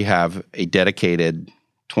 we have a dedicated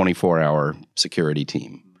 24-hour security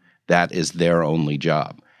team. That is their only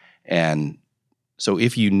job. And so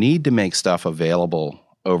if you need to make stuff available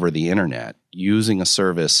over the internet using a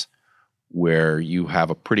service where you have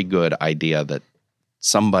a pretty good idea that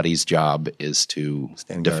somebody's job is to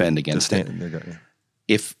defend against it.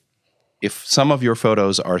 If some of your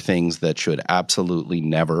photos are things that should absolutely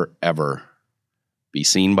never, ever be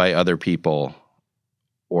seen by other people,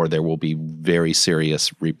 or there will be very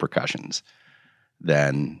serious repercussions,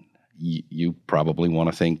 then you probably want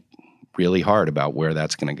to think really hard about where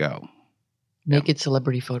that's going to go. Naked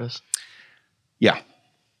celebrity photos. Yeah.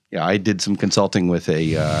 I did some consulting with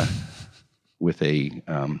a let's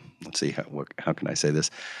see, how can I say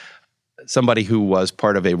this? Somebody who was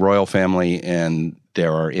part of a royal family, and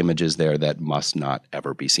there are images there that must not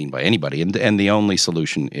ever be seen by anybody. And the only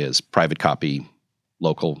solution is private copy,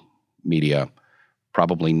 local media,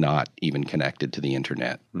 probably not even connected to the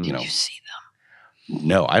internet. Did you see them?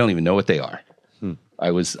 No, I don't even know what they are. I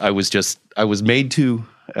was made to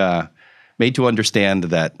understand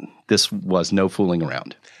that this was no fooling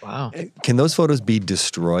around. Wow. Can those photos be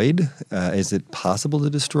destroyed? Is it possible to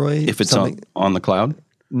destroy if it's on the cloud?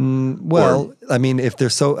 Well, I mean, if they're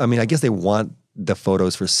I guess they want the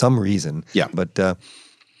photos for some reason. Yeah. But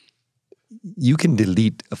you can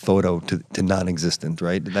delete a photo to non-existent,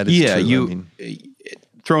 right? That is true.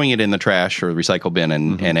 Throwing it in the trash or recycle bin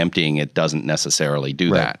and emptying it doesn't necessarily do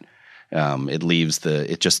that. It leaves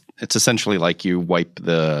it's essentially like you wipe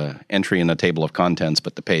the entry in the table of contents,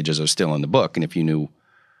 but the pages are still in the book. And if you knew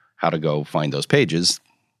how to go find those pages,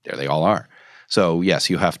 there they all are. So yes,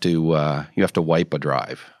 you have to wipe a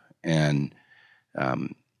drive, and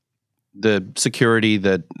the security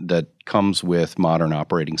that comes with modern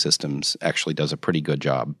operating systems actually does a pretty good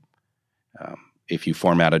job. If you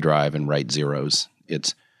format a drive and write zeros,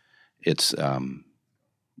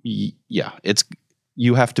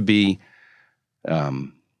 you have to be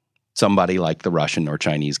somebody like the Russian or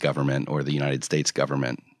Chinese government or the United States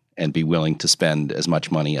government and be willing to spend as much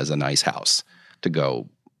money as a nice house to go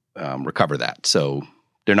recover that. So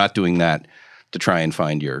they're not doing that to try and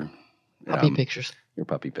find your puppy pictures. Your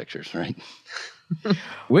puppy pictures, right?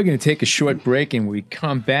 We're going to take a short break, and when we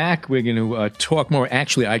come back, we're going to talk more.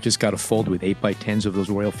 Actually, I just got a folder with 8x10s of those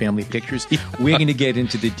royal family pictures. We're going to get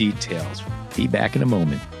into the details. Be back in a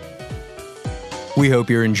moment. We hope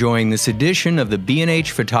you're enjoying this edition of the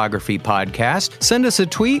B&H Photography Podcast. Send us a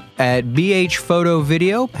tweet at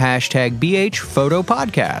BHPhotoVideo, hashtag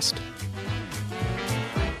BHPhotoPodcast.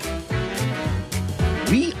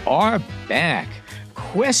 We are back.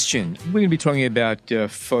 Question. We're going to be talking about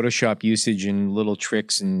Photoshop usage and little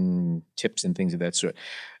tricks and tips and things of that sort.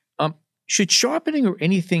 Should sharpening or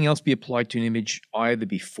anything else be applied to an image either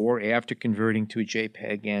before or after converting to a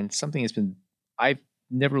JPEG? And something that's been, I've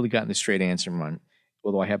never really gotten a straight answer on,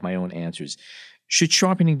 although I have my own answers. Should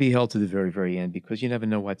sharpening be held to the very, very end? Because you never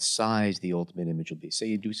know what size the ultimate image will be. Say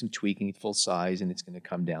you do some tweaking at full size and it's going to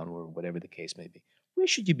come down, or whatever the case may be. Where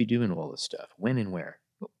should you be doing all this stuff? When and where?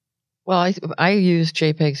 Well, I use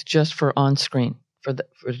JPEGs just for on-screen, for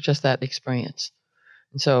just that experience.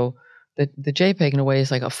 And so the JPEG, in a way,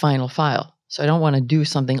 is like a final file. So I don't want to do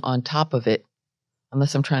something on top of it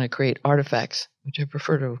unless I'm trying to create artifacts, which I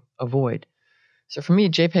prefer to avoid. So for me,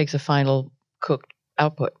 JPEG's a final cooked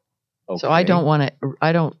output. Okay. So I don't want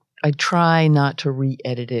to, I try not to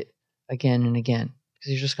re-edit it again and again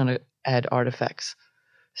because you're just going to add artifacts.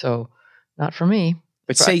 So not for me.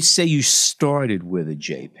 But say you started with a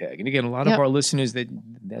JPEG. And again, a lot of our listeners,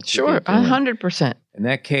 that's sure, 100%. In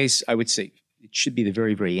that case, I would say it should be the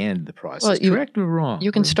very, very end of the process. Well, correct or wrong?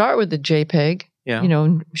 You can start with the JPEG,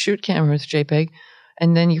 shoot camera with JPEG,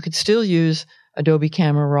 and then you could still use Adobe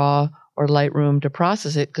Camera Raw or Lightroom to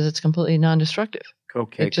process it because it's completely non-destructive.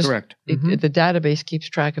 Okay, correct. The database keeps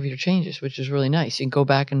track of your changes, which is really nice. You can go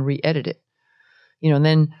back and re-edit it. And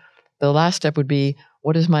then the last step would be,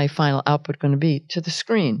 what is my final output going to be to the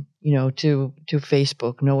screen, to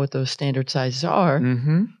Facebook, know what those standard sizes are.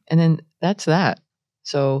 Mm-hmm. And then that's that.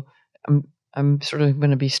 So I'm sort of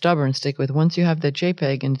going to be stubborn, stick with once you have that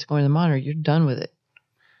JPEG and it's going to the monitor, you're done with it.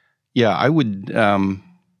 Yeah, I would,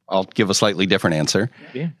 I'll give a slightly different answer.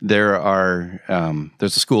 Yeah. There's a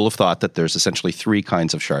school of thought that there's essentially three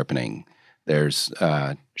kinds of sharpening. There's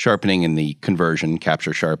sharpening in the conversion,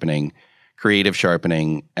 capture sharpening, creative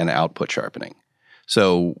sharpening, and output sharpening.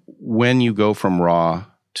 So when you go from RAW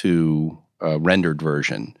to a rendered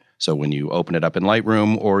version, so when you open it up in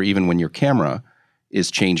Lightroom, or even when your camera is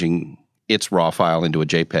changing its RAW file into a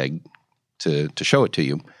JPEG to show it to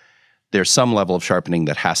you, there's some level of sharpening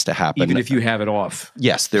that has to happen. Even if you have it off.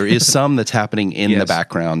 Yes, there is some that's happening in the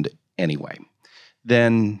background anyway.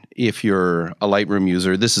 Then if you're a Lightroom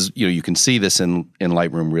user, this is, you can see this in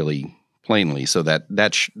Lightroom really plainly. So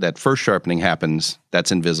that first sharpening happens,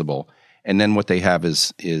 that's invisible. And then what they have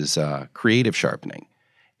is creative sharpening.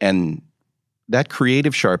 And that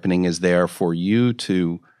creative sharpening is there for you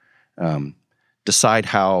to decide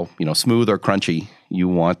how smooth or crunchy you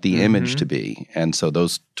want the image to be. And so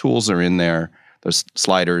those tools are in there, those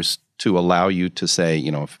sliders, to allow you to say,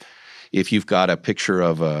 if you've got a picture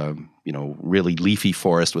of a really leafy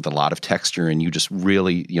forest with a lot of texture and you just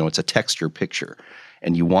really, it's a texture picture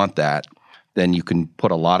and you want that, then you can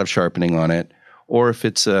put a lot of sharpening on it. Or if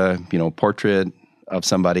it's a portrait of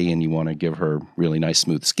somebody and you want to give her really nice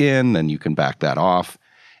smooth skin, then you can back that off.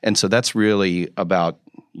 And so that's really about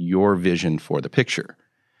your vision for the picture.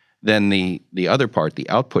 Then the other part, the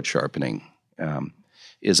output sharpening,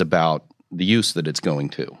 is about the use that it's going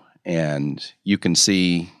to. And you can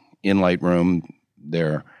see in Lightroom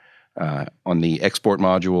there on the export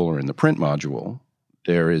module or in the print module,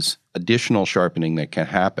 there is additional sharpening that can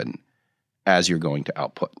happen as you're going to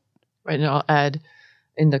output. Right, and I'll add,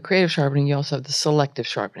 in the creative sharpening, you also have the selective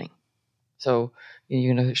sharpening. So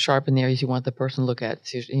you're going to sharpen the areas you want the person to look at,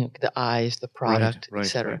 so, the eyes, the product,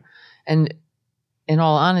 etc. Right. And in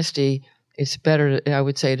all honesty, it's better, I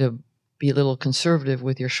would say, to be a little conservative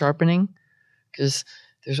with your sharpening, because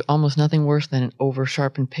there's almost nothing worse than an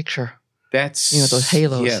over-sharpened picture. That's those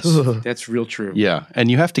halos. Yes, that's real true. Yeah, and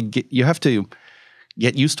you have to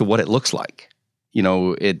get used to what it looks like.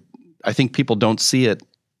 I think people don't see it.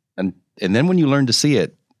 And then when you learn to see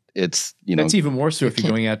it, it's, That's even more so if you're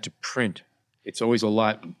going out to print. It's always a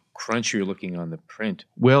lot crunchier looking on the print.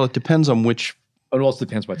 Well, it depends on which. It also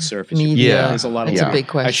depends what surface. Media. There's a lot of. It's a big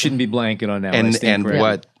question. I shouldn't be blanking on that. And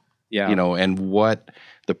what, and what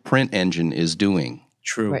the print engine is doing.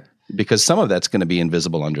 True. Right. Because some of that's going to be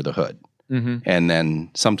invisible under the hood. Mm-hmm. And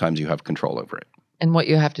then sometimes you have control over it. And what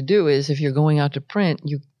you have to do is, if you're going out to print,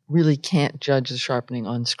 you really can't judge the sharpening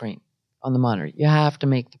on screen, on the monitor. You have to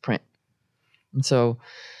make the print. And so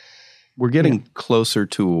we're getting closer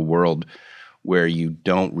to a world where you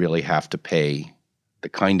don't really have to pay the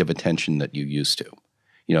kind of attention that you used to.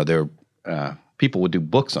 people would do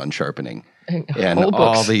books on sharpening. And Whole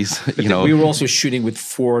all books. these, you know, we were also shooting with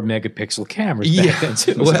 4 megapixel cameras back then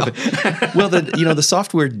too. well, the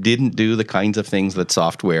software didn't do the kinds of things that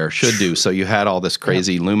software should do. So you had all this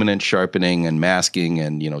crazy luminance sharpening and masking,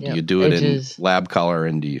 and do you do it Edges. in lab color,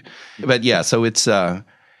 and do you? But yeah, so it's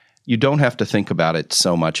you don't have to think about it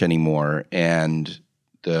so much anymore, and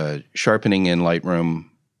the sharpening in Lightroom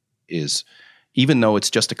is, even though it's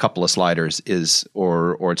just a couple of sliders,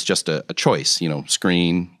 or it's just a choice,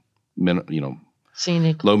 screen.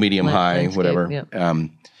 Scenic, low, medium, high, landscape, whatever. yeah.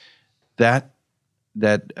 That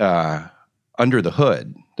under the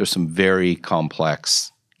hood, there's some very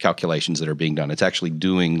complex calculations that are being done. It's actually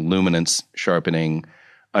doing luminance sharpening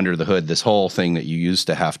under the hood. This whole thing that you used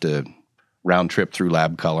to have to round trip through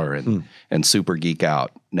lab color and super geek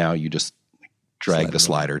out. Now you just drag the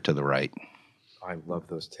slider to the right. I love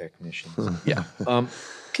those technicians. Yeah.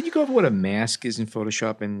 Can you go over what a mask is in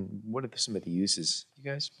Photoshop and what are some of the uses? You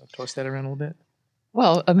guys toss that around a little bit?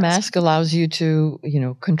 Well, a mask allows you to,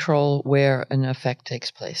 control where an effect takes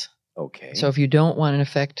place. Okay. So if you don't want an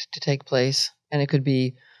effect to take place, and it could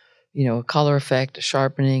be, a color effect, a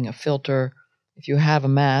sharpening, a filter. If you have a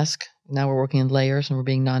mask, now we're working in layers and we're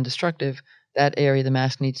being non-destructive, that area of the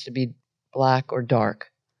mask needs to be black or dark.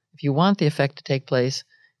 If you want the effect to take place,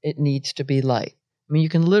 it needs to be light. I mean, you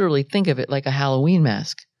can literally think of it like a Halloween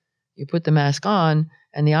mask. You put the mask on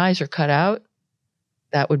and the eyes are cut out.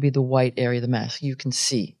 That would be the white area of the mask you can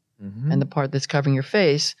see. Mm-hmm. And the part that's covering your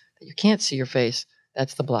face, that you can't see your face,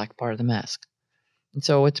 that's the black part of the mask. And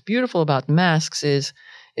so what's beautiful about the masks is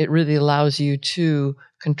it really allows you to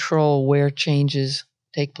control where changes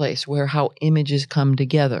take place, how images come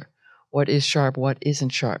together, what is sharp, what isn't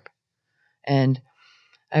sharp. And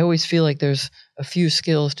I always feel like there's a few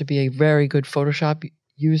skills to be a very good Photoshop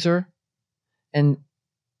user, and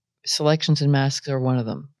selections and masks are one of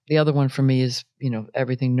them. The other one for me is,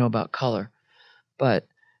 everything you know about color. But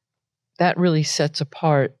that really sets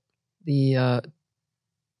apart the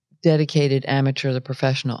dedicated amateur, the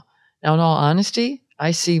professional. Now, in all honesty,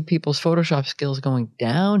 I see people's Photoshop skills going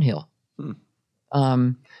downhill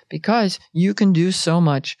because you can do so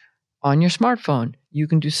much on your smartphone. You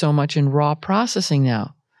can do so much in raw processing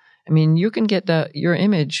now. I mean, you can get your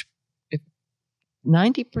image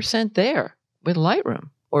 90% there with Lightroom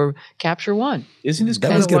or Capture One. Isn't this That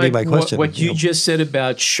kind was of gonna like be my question, what you you know. just said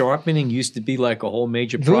about sharpening used to be like a whole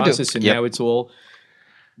major Voodoo. process, and Yep. now it's all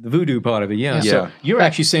the voodoo part of it. Yeah. Yeah. So Yeah. you're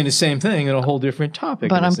actually saying the same thing in a whole different topic.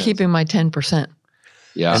 But in a I'm sense. keeping my 10%.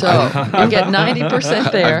 Yeah. So you get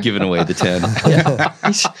 90% there. I've given away the 10. Yeah,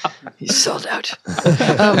 he's sold out.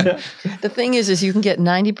 The thing is you can get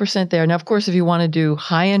 90% there. Now, of course, if you want to do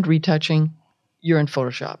high-end retouching, you're in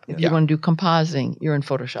Photoshop. If you Yeah. want to do compositing, you're in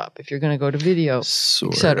Photoshop. If you're going to go to video,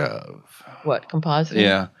 Sort cetera. of. what, compositing?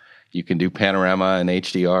 Yeah. You can do panorama and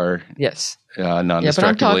HDR Yes.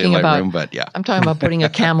 non-destructively talking in about- Lightroom, but yeah. I'm talking about putting a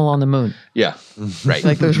camel on the moon, Yeah. Right.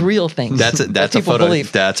 like those real things. That's a that photo. people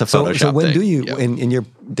believe. That's a So, Photoshop so when thing. do you, Yeah. in your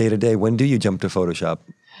day-to-day, when do you jump to Photoshop?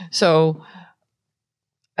 So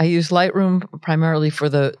I use Lightroom primarily for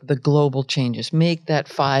the global changes. Make that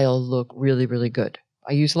file look really, really good.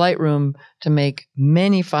 I use Lightroom to make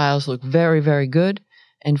many files look very, very good,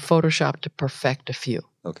 and Photoshop to perfect a few.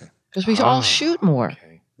 Okay. Because we all shoot more,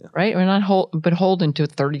 Okay. right? We're not beholden to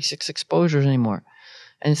 36 exposures anymore.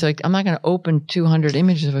 And it's like, I'm not going to open 200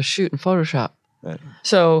 images of a shoot in Photoshop. Right.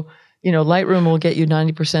 So, Lightroom will get you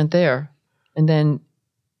 90% there. And then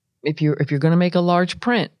if you're going to make a large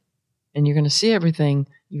print and you're going to see everything,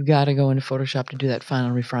 you've got to go into Photoshop to do that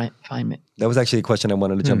final refinement. That was actually a question I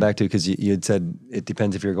wanted to jump back to because you had said it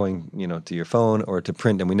depends if you're going, to your phone or to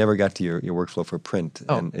print, and we never got to your workflow for print.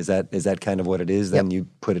 Oh. And is that kind of what it is? Then you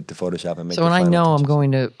put it to Photoshop and make. So the when I final know I'm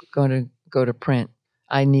touches. going to go to print,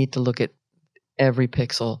 I need to look at every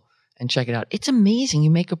pixel and check it out. It's amazing.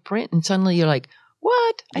 You make a print and suddenly you're like,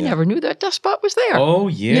 what? I Yeah. never knew that dust spot was there. Oh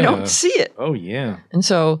yeah. You don't see it. Oh yeah. And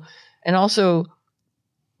so, and also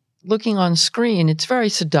looking on screen, it's very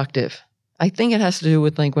seductive. I think it has to do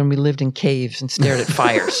with like when we lived in caves and stared at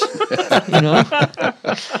fires,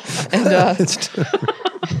 And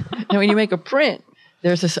now when you make a print,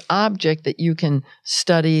 there's this object that you can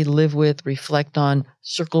study, live with, reflect on,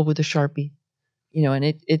 circle with a Sharpie, and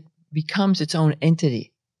it becomes its own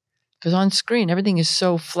entity. Because on screen, everything is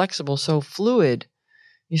so flexible, so fluid,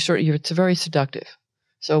 it's very seductive.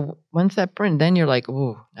 So once that print, then you're like,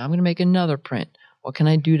 ooh, now I'm going to make another print. What can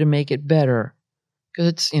I do to make it better? Because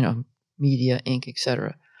it's, media, ink,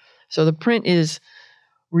 etc. So the print is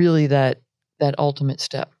really that ultimate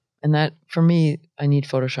step. And that, for me, I need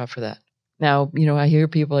Photoshop for that. Now, I hear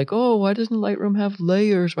people like, oh, why doesn't Lightroom have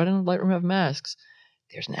layers? Why doesn't Lightroom have masks?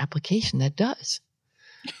 there's an application that does.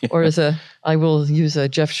 Or I will use a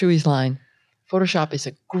Jeff Shuey's line, Photoshop is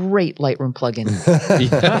a great Lightroom plugin.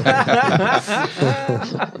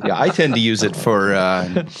 Yeah, I tend to use it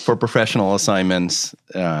for professional assignments,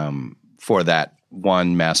 for that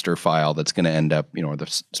one master file that's going to end up, or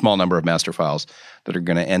the small number of master files that are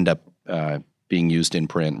going to end up being used in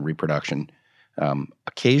print and reproduction.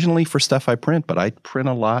 Occasionally for stuff I print, but I print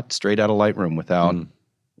a lot straight out of Lightroom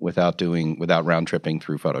without round tripping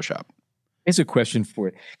through Photoshop. Here's a question for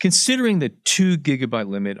it. Considering the 2 gigabyte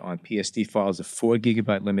limit on PSD files, a 4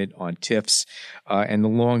 gigabyte limit on TIFFs, and the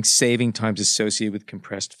long saving times associated with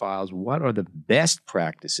compressed files, what are the best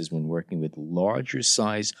practices when working with larger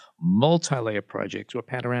size multi-layer projects or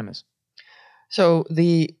panoramas? So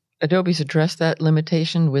the Adobe's addressed that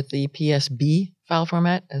limitation with the PSB file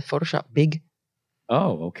format, Photoshop Big.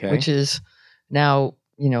 Oh, okay. Which is now,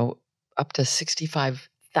 up to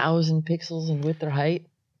 65,000 pixels in width or height.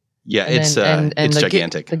 Yeah, it's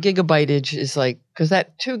gigantic. The gigabyteage is because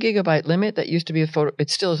that 2 gigabyte limit that used to be it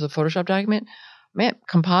still is a Photoshop document. Man,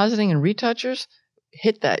 compositing and retouchers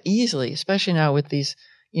hit that easily, especially now with these,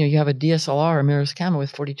 you have a DSLR or mirrorless camera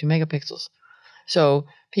with 42 megapixels. So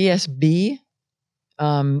PSB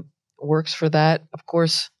works for that. Of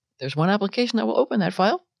course, there's one application that will open that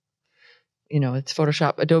file. It's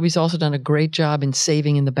Photoshop. Adobe's also done a great job in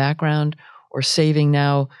saving in the background, or saving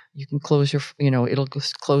now. You can close your, it'll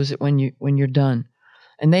just close it when you're done.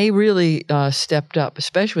 And they really stepped up,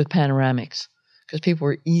 especially with panoramics, because people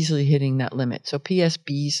were easily hitting that limit. So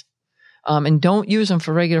PSBs, and don't use them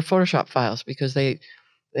for regular Photoshop files because they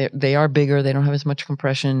are bigger, they don't have as much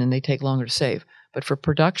compression, and they take longer to save. But for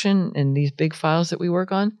production and these big files that we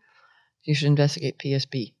work on, you should investigate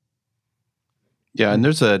PSB. Yeah, and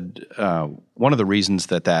there's one of the reasons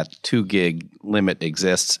that 2 gig limit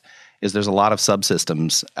exists is there's a lot of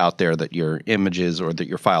subsystems out there that your images or that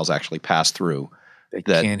your files actually pass through. They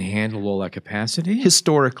can't handle all that capacity?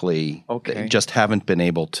 Historically, they just haven't been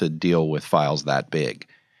able to deal with files that big.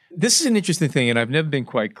 This is an interesting thing, and I've never been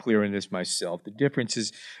quite clear on this myself. The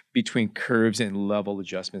differences between curves and level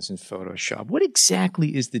adjustments in Photoshop. What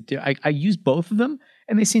exactly is the difference? I use both of them,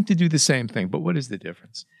 and they seem to do the same thing, but what is the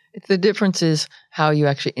difference? The difference is how you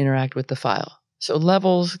actually interact with the file. So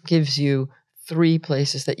levels gives you 3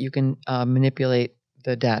 places that you can manipulate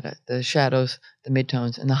the data: the shadows, the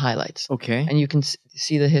midtones, and the highlights. Okay. And you can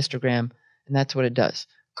see the histogram, and that's what it does.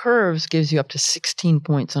 Curves gives you up to 16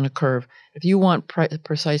 points on a curve. If you want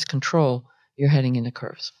precise control, you're heading into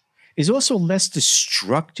curves. Is also less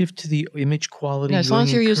destructive to the image quality. Yeah, as long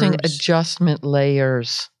as you're using adjustment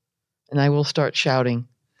layers, and I will start shouting.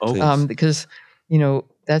 Oh, because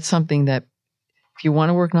that's something that if you want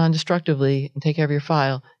to work non-destructively and take care of your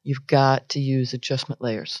file, you've got to use adjustment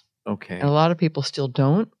layers. Okay. And a lot of people still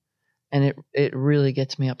don't, and it really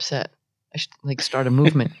gets me upset. I should start a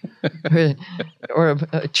movement or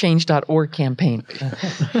a change.org campaign.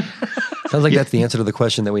 Sounds like that's the answer to the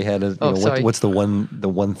question that we had. What's the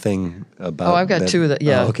one thing about? Oh, I've got 2 that.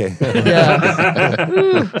 Yeah. Oh, okay.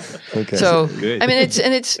 Yeah. Okay. So good. I mean,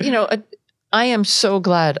 it's I am so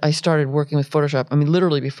glad I started working with Photoshop. I mean,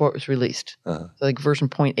 literally before it was released, so version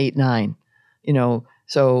 0.89.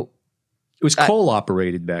 So it was coal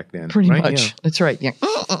operated back then. Pretty right? much. Yeah. That's right. Yeah.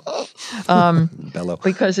 Bellow.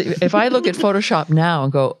 Because if I look at Photoshop now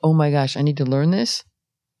and go, oh my gosh, I need to learn this,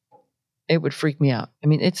 it would freak me out. I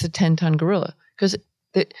mean, it's a 10-ton gorilla because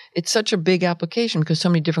it's such a big application because so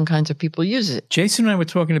many different kinds of people use it. Jason and I were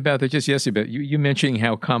talking about that just yesterday, but you mentioning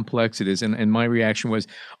how complex it is. And my reaction was,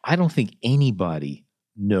 I don't think anybody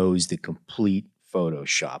knows the complete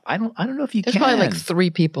Photoshop. I don't know if you There's can. probably 3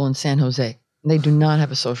 people in San Jose. They do not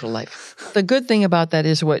have a social life. The good thing about that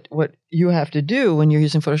is what you have to do when you're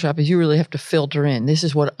using Photoshop is you really have to filter in. This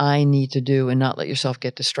is what I need to do and not let yourself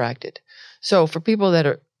get distracted. So for people that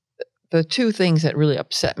are, the 2 things that really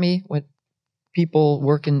upset me when people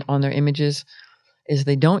working on their images is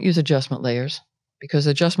they don't use adjustment layers because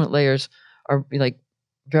adjustment layers are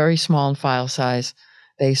very small in file size.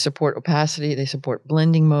 They support opacity. They support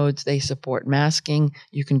blending modes. They support masking.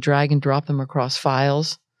 You can drag and drop them across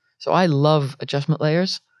files. So I love adjustment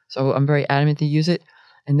layers, so I'm very adamant to use it.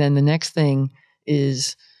 And then the next thing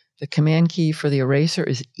is the command key for the eraser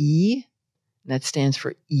is E, and that stands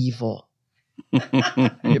for evil.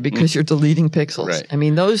 Because you're deleting pixels. Right. I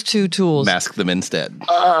mean, those 2 tools. Mask them instead.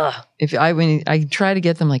 When I try to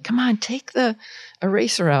get them come on, take the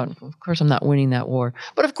eraser out. Of course, I'm not winning that war.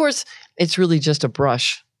 But of course, it's really just a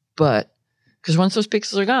brush. But because once those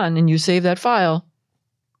pixels are gone and you save that file.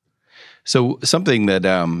 So something that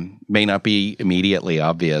may not be immediately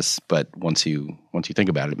obvious, but once you think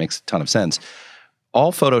about it, it makes a ton of sense.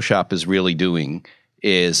 All Photoshop is really doing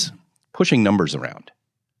is pushing numbers around,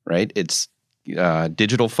 right? It's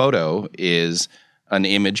digital photo is an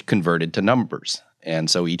image converted to numbers. And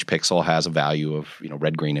so each pixel has a value of,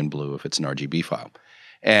 red, green, and blue if it's an RGB file.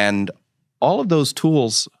 And all of those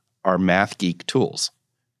tools are math geek tools,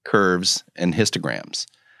 curves and histograms,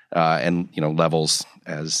 and, levels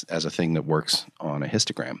as a thing that works on a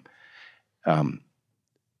histogram.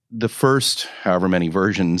 The first however many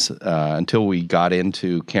versions until we got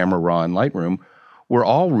into Camera Raw and Lightroom were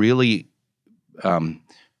all really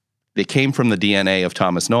they came from the DNA of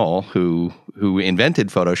Thomas Knoll, who invented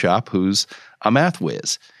Photoshop, who's a math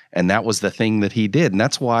whiz. And that was the thing that he did. And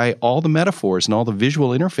that's why all the metaphors and all the visual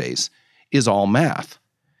interface is all math.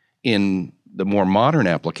 In the more modern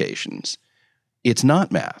applications, it's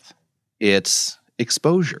not math. It's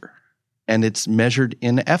exposure. And it's measured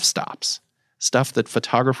in f-stops, stuff that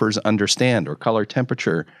photographers understand, or color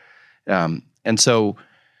temperature. And so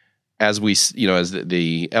as we, as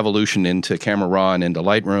the evolution into Camera Raw and into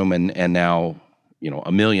Lightroom and now,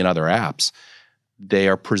 a million other apps, they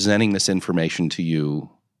are presenting this information to you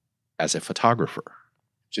as a photographer.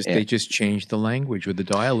 They just changed the language or the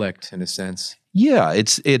dialect in a sense. Yeah,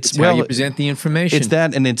 it's how you present the information. It's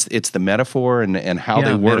that, and it's the metaphor and how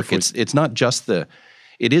they work. Metaphors. It's not just it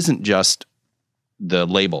isn't just the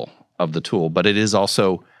label of the tool, but it is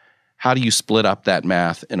also how do you split up that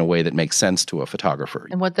math in a way that makes sense to a photographer.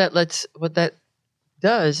 And what that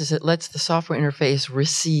does is it lets the software interface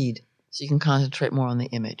recede so you can concentrate more on the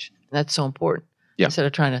image. And that's so important. Yeah. Instead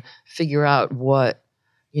of trying to figure out what,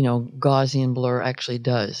 Gaussian blur actually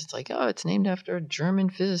does. It's like, oh, it's named after a German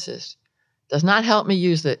physicist. Does not help me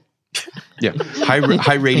use it. Yeah,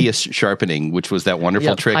 high radius sharpening, which was that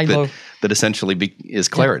wonderful trick that essentially is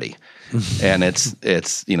clarity. And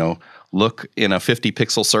it's look in a 50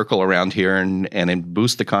 pixel circle around here and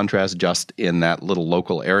boost the contrast just in that little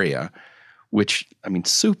local area, which,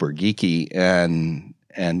 super geeky and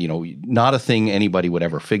not a thing anybody would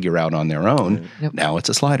ever figure out on their own. Yep. Now it's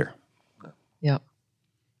a slider. Yep.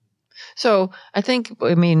 So I think,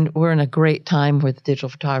 we're in a great time with digital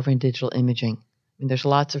photography and digital imaging. There's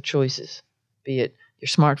lots of choices, be it your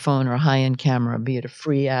smartphone or a high-end camera, be it a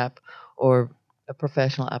free app or a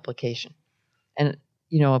professional application. And,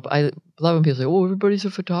 I love when people say, oh, everybody's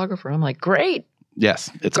a photographer. I'm like, great.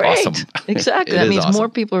 Yes, it's great. Awesome. Exactly. That means awesome. More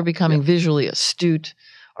people are becoming visually astute,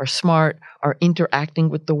 are smart, are interacting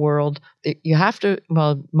with the world. You have to,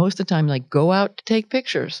 most of the time, go out to take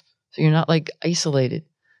pictures. So you're not isolated.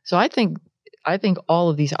 So I think all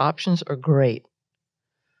of these options are great.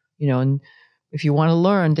 And if you want to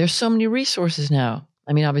learn, there's so many resources now.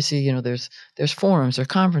 Obviously, there's forums, there's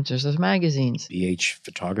conferences, there's magazines. BH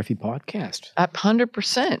Photography Podcast. At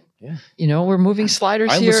 100%. Yeah. We're moving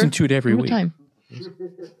sliders here. I listen to it every week. Time.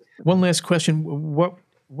 One last question.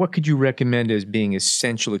 What could you recommend as being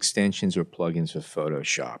essential extensions or plugins for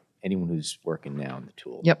Photoshop? Anyone who's working now on the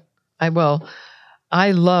tool. Yep.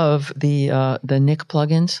 I love the Nick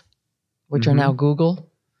plugins, which are now Google.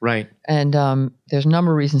 Right. And there's a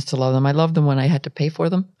number of reasons to love them. I love them when I had to pay for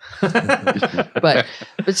them. but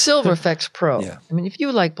Silver Effects Pro. Yeah. If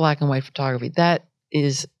you like black and white photography, that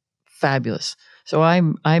is fabulous. So I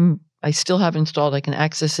still have installed. I can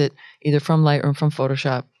access it either from Lightroom, from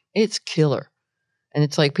Photoshop. It's killer. And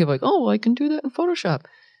it's like people are like, oh, I can do that in Photoshop.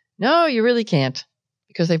 No, you really can't,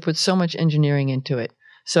 because they put so much engineering into it.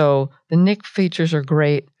 So the Nick features are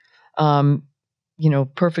great.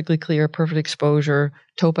 Perfectly clear, perfect exposure.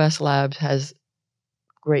 Topaz Labs has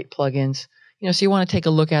great plugins. So you want to take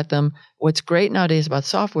a look at them. What's great nowadays about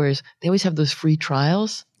software is they always have those free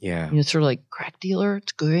trials. Yeah. It's sort of like Crack Dealer.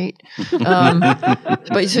 It's great.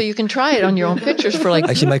 But so you can try it on your own pictures for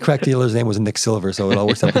Actually, my Crack Dealer's name was Nick Silver, so it all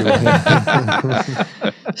works out pretty well.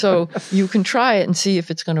 So you can try it and see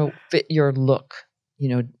if it's going to fit your look.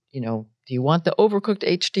 Do you want the overcooked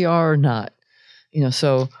HDR or not?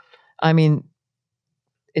 So,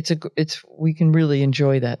 we can really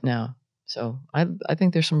enjoy that now. So I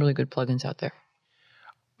think there's some really good plugins out there.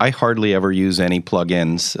 I hardly ever use any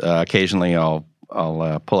plugins. Occasionally I'll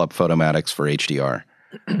pull up Photomatics for HDR,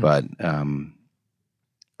 but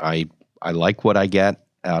I like what I get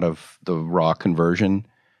out of the raw conversion.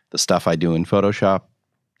 The stuff I do in Photoshop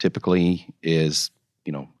typically is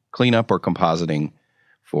cleanup or compositing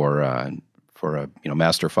for a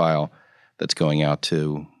master file that's going out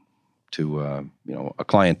to a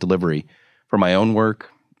client delivery. For my own work,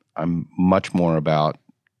 I'm much more about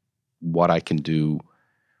what I can do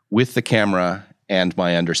with the camera and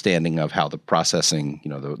my understanding of how the processing,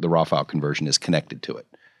 the raw file conversion is connected to it.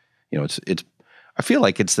 It's I feel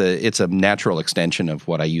like it's a natural extension of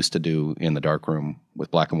what I used to do in the darkroom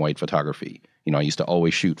with black and white photography. I used to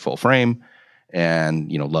always shoot full frame,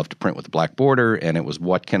 and love to print with a black border. And it was,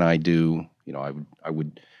 what can I do? I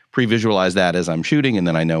would pre-visualize that as I'm shooting, and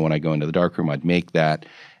then I know when I go into the darkroom, I'd make that,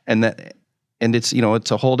 and it's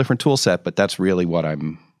it's a whole different tool set, but that's really what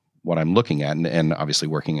I'm looking at, and obviously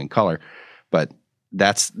working in color, but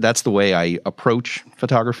that's the way I approach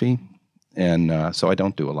photography, and so I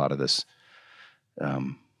don't do a lot of this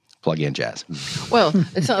plug-in jazz. Well,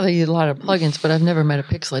 it's not that you need a lot of plugins, but I've never met a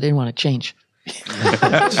pixel I didn't want to change.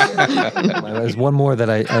 There's one more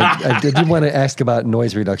that I did want to ask about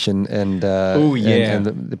noise reduction and and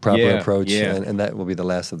the proper approach, and that will be the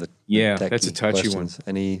last of the that's a touchy questions. one.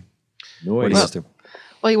 Any Noise.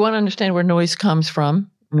 Well, you want to understand where noise comes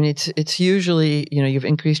from. I mean, it's usually you've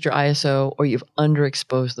increased your ISO or you've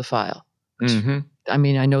underexposed the file. I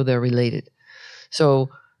mean, I know they're related. So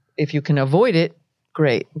if you can avoid it,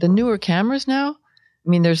 great. The newer cameras now, I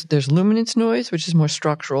mean, there's luminance noise, which is more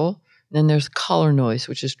structural. Then there's color noise,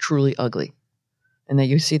 which is truly ugly. And that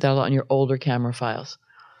you see that a lot in your older camera files.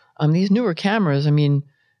 These newer cameras, I mean,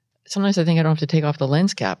 sometimes I think I don't have to take off the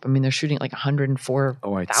lens cap. I mean, they're shooting like 104,000.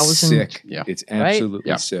 Oh, it's sick. Yeah. It's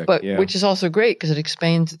absolutely sick. But which is also great because it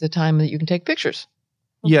expands the time that you can take pictures.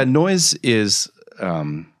 Yeah, noise is,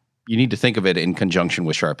 you need to think of it in conjunction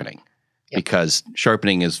with sharpening. Because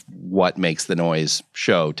sharpening is what makes the noise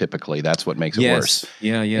show typically. That's what makes it worse.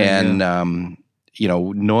 And,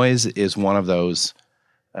 noise is one of those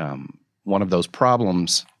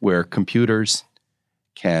problems where computers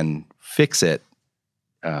can fix it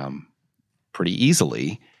pretty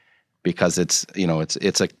easily, because it's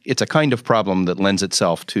a kind of problem that lends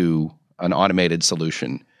itself to an automated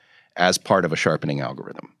solution as part of a sharpening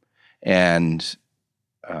algorithm. And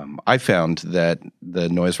I found that the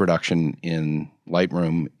noise reduction in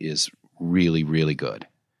Lightroom is really, really good,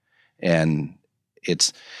 and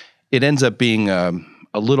it ends up being a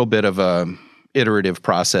little bit of a iterative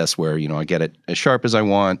process where I get it as sharp as I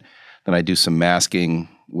want, then I do some masking,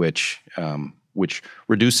 which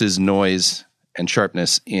reduces noise and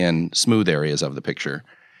sharpness in smooth areas of the picture,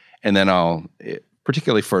 and then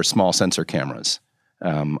particularly for small sensor cameras,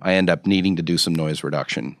 I end up needing to do some noise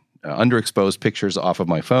reduction. Underexposed pictures off of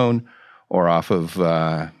my phone or off of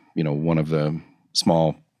one of the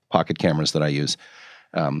small pocket cameras that I use,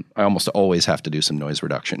 I almost always have to do some noise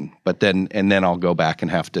reduction. But then I'll go back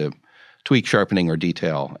and have to tweak sharpening or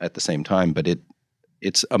detail at the same time. But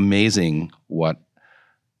it's amazing what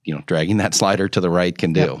dragging that slider to the right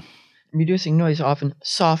can do. Yep. Reducing noise often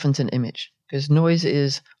softens an image because noise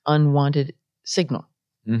is unwanted signal.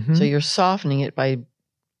 So you're softening it by,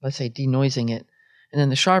 let's say, denoising it. And then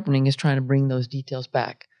the sharpening is trying to bring those details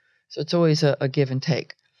back. So it's always a give and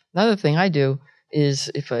take. Another thing I do is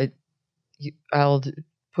I'll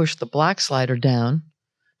push the black slider down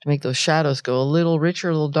to make those shadows go a little richer,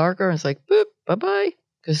 a little darker. And it's like, boop, bye-bye.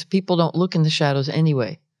 Because people don't look in the shadows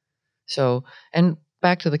anyway. So, and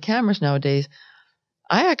back to the cameras nowadays,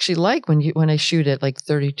 I actually like when I shoot at like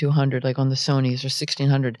 3200, like on the Sonys, or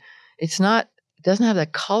 1600. It doesn't have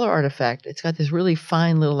that color artifact. It's got this really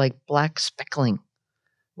fine little like black speckling,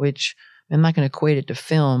 which I'm not going to equate it to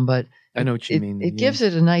film, but I know what you mean. It gives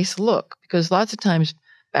it a nice look, because lots of times,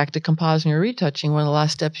 back to compositing or retouching, one of the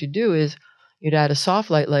last steps you do is you'd add a soft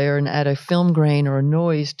light layer and add a film grain or a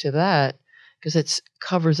noise to that, because it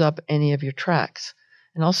covers up any of your tracks.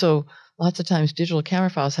 And also, lots of times digital camera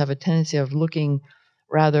files have a tendency of looking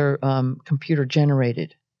rather computer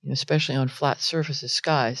generated, especially on flat surfaces,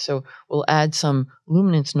 skies. So we'll add some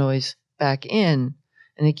luminance noise back in,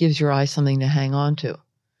 and it gives your eye something to hang on to.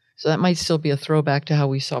 So that might still be a throwback to how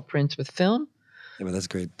we saw prints with film. Yeah, but that's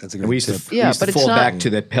great. That's a great we used tip. to, we used to fall back to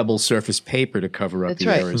that pebble surface paper to cover up the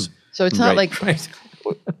errors. So it's not like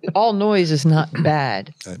all noise is not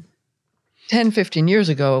bad. 10, 15 years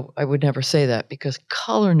ago, I would never say that, because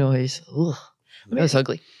color noise, that's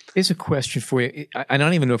ugly. Here's a question for you. I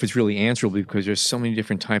don't even know if it's really answerable, because there's so many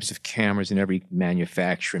different types of cameras in every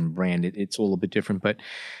manufacturer and brand. It's all a bit different. But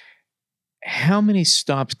how many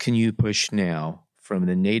stops can you push now from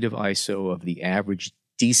the native ISO of the average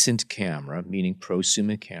decent camera, meaning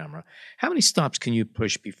prosumer camera? How many stops can you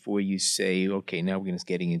push before you say, okay, now we're going to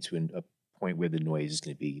getting into a point where the noise is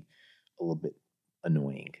going to be a little bit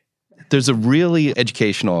annoying? There's a really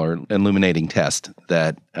educational or illuminating test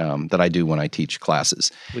that I do when I teach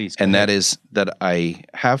classes. Please, and that is that I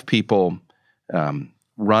have people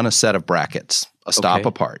run a set of brackets, a stop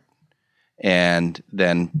apart, and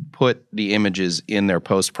then put the images in their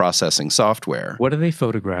post-processing software. What are they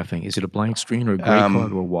photographing? Is it a blank screen or a gray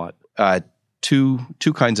card or what? Two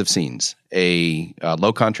kinds of scenes, a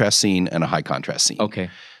low contrast scene and a high contrast scene. Okay.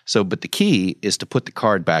 So, but the key is to put the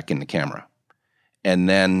card back in the camera and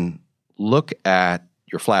then look at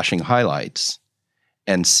your flashing highlights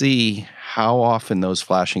and see how often those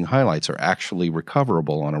flashing highlights are actually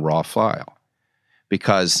recoverable on a raw file.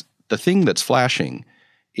 Because the thing that's flashing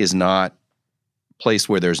is not a place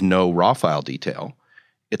where there's no raw file detail.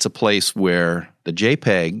 It's a place where the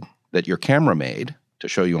JPEG that your camera made to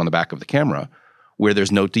show you on the back of the camera, where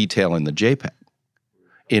there's no detail in the JPEG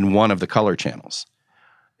in one of the color channels.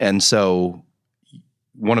 And so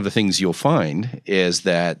one of the things you'll find is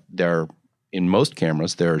that in most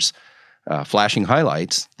cameras, there's flashing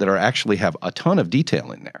highlights that actually have a ton of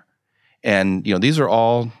detail in there. And these are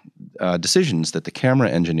all decisions that the camera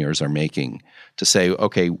engineers are making to say,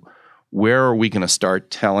 okay, where are we going to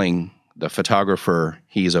start telling the photographer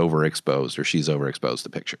he's overexposed or she's overexposed the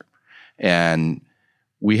picture? And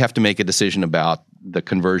we have to make a decision about the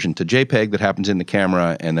conversion to JPEG that happens in the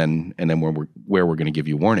camera, and then where we're going to give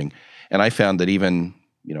you warning. And I found that even,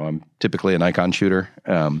 I'm typically a Nikon shooter.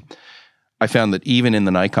 I found that even in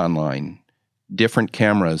the Nikon line, different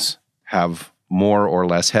cameras have more or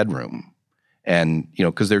less headroom, and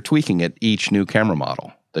because they're tweaking at each new camera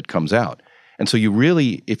model that comes out. And so you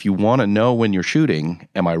really, if you want to know when you're shooting,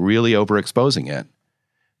 am I really overexposing it?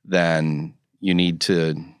 Then you need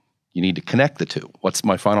to connect the two. What's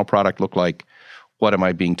my final product look like? What am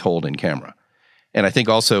I being told in camera? And I think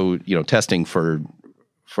also, testing for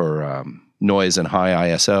noise and high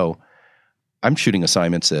ISO. I'm shooting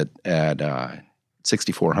assignments at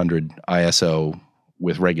 6400 ISO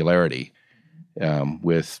with regularity,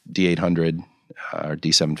 with D800 or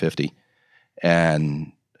D750,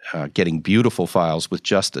 and getting beautiful files with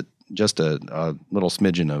just a little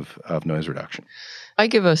smidgen of noise reduction. I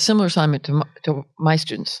give a similar assignment to my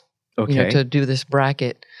students. Okay. To do this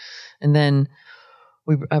bracket, and then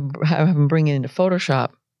we have them bring it into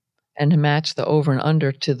Photoshop and to match the over and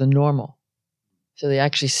under to the normal, so they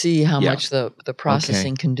actually see how much the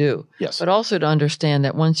processing can do. Yes, but also to understand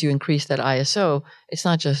that once you increase that ISO, it's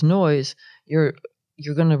not just noise. You're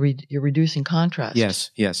reducing contrast. Yes,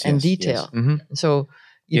 and detail. Yes. Mm-hmm. And so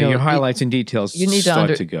your highlights and details you need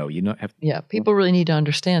start to go. People really need to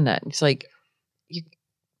understand that. It's like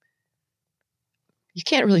you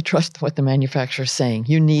can't really trust what the manufacturer is saying.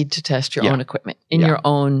 You need to test your own equipment in your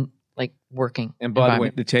own working. And by the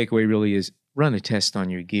way, the takeaway really is run a test on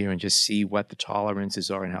your gear and just see what the tolerances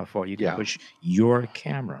are and how far you can push your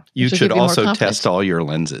camera. You should also test all your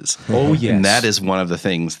lenses. Oh, yes. And that is one of the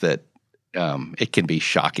things that it can be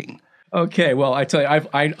shocking. Okay, well, I tell you,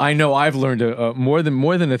 I know I've learned more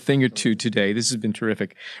than a thing or two today. This has been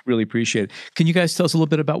terrific. Really appreciate it. Can you guys tell us a little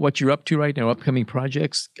bit about what you're up to right now, upcoming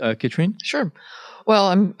projects, Katrin? Sure. Well,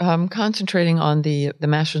 I'm concentrating on the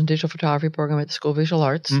Masters in Digital Photography program at the School of Visual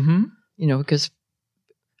Arts. Mm-hmm. Because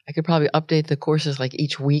I could probably update the courses like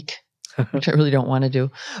each week, which I really don't want to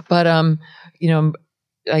do. But I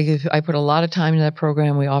put a lot of time into that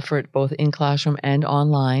program. We offer it both in classroom and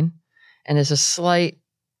online. And as a slight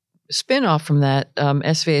spin-off from that,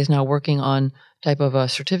 SVA is now working on type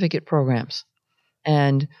of certificate programs.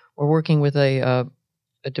 And we're working with a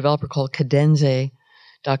developer called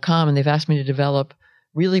Cadenze.com, and they've asked me to develop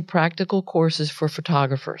really practical courses for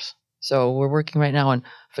photographers. So we're working right now on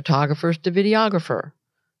photographers to videographer,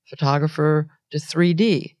 photographer to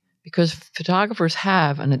 3D, because photographers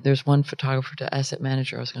have, and there's one photographer to asset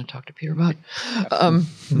manager I was going to talk to Peter about.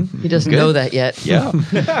 He doesn't know that yet. Yeah.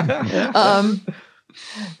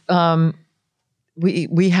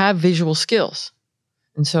 We have visual skills.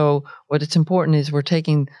 And so what it's important is we're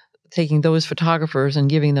taking those photographers and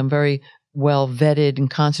giving them very well vetted and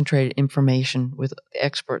concentrated information with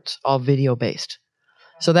experts, all video based.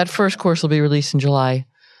 So that first course will be released in July,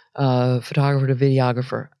 photographer to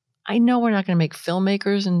videographer. I know we're not going to make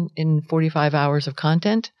filmmakers in 45 hours of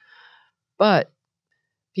content, but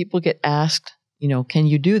people get asked, can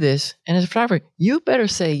you do this? And as a photographer, you better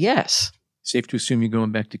say yes. Safe to assume you're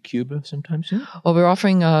going back to Cuba sometime soon? Well, we're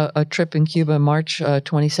offering a trip in Cuba in March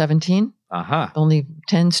 2017. Only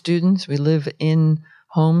 10 students. We live in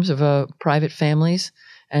homes of private families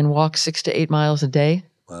and walk 6 to 8 miles a day.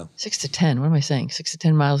 Wow. 6 to 10. What am I saying? 6 to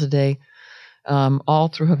 10 miles a day, all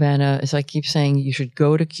through Havana. As I keep saying, you should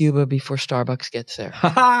go to Cuba before Starbucks gets there.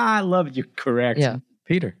 I love it. You're correct. Yeah.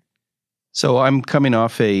 Peter. So I'm coming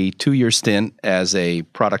off a 2-year stint as a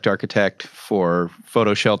product architect for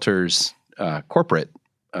PhotoShelter's corporate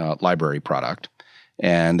library product.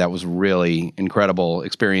 And that was really incredible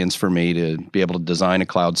experience for me to be able to design a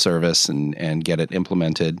cloud service and get it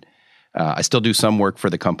implemented. I still do some work for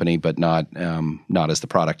the company, but not as the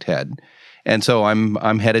product head. And so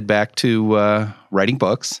I'm headed back to writing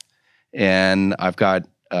books, and I've got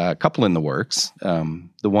a couple in the works. The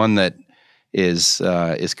one that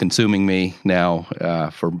is consuming me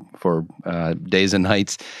now for days and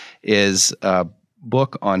nights is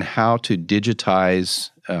book on how to digitize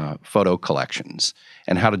photo collections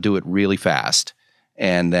and how to do it really fast,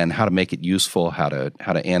 and then how to make it useful, how to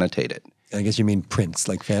annotate it. I guess you mean prints,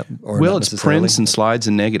 like or well, not it's necessarily? prints and slides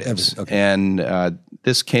and negatives. Okay. And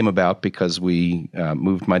this came about because we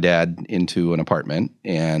moved my dad into an apartment,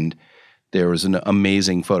 and there was an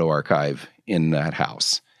amazing photo archive in that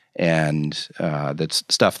house. And that's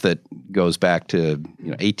stuff that goes back to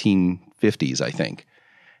 1850s, I think.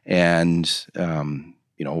 And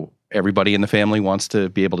everybody in the family wants to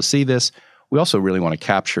be able to see this. We also really want to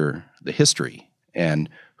capture the history and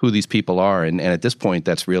who these people are. And at this point,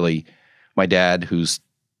 that's really my dad, who's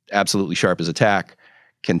absolutely sharp as a tack,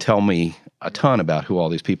 can tell me a ton about who all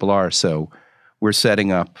these people are. So we're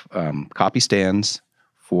setting up copy stands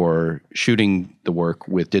for shooting the work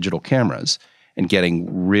with digital cameras and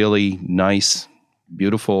getting really nice,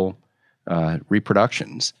 beautiful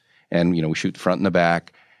reproductions. And, we shoot the front and the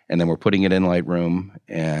back, and then we're putting it in Lightroom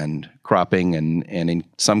and cropping. And in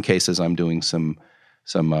some cases, I'm doing some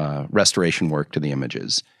restoration work to the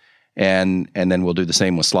images. And then we'll do the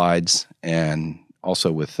same with slides and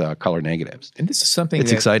also with color negatives. And this is something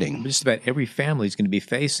it's that exciting. Just about every family is going to be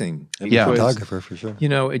facing. Yeah. Photographer, for sure.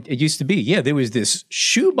 It used to be, there was this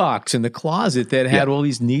shoebox in the closet that had all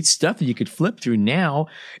these neat stuff that you could flip through. Now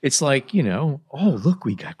it's like, oh, look,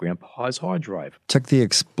 we got Grandpa's hard drive. Check the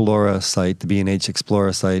Explora site, the B&H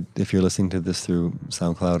Explora site, if you're listening to this through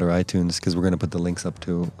SoundCloud or iTunes, because we're going to put the links up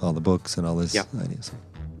to all the books and all these ideas.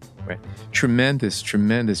 Right. Tremendous,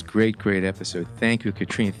 great episode. Thank you,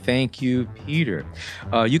 Katrin. Thank you, Peter.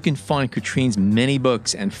 You can find Katrin's many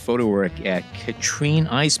books and photo work at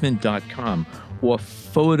katrineismann.com or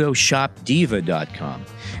photoshopdiva.com.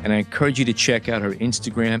 And I encourage you to check out her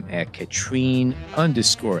Instagram at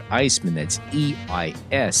Katrin_Eismann. That's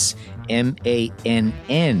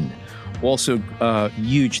EISMANN. Also,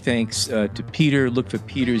 huge thanks to Peter. Look for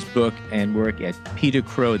Peter's book and work at Peter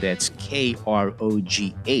Krogh. That's KROGH.com.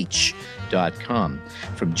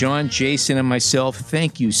 From John, Jason, and myself,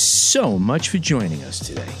 thank you so much for joining us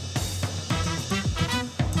today.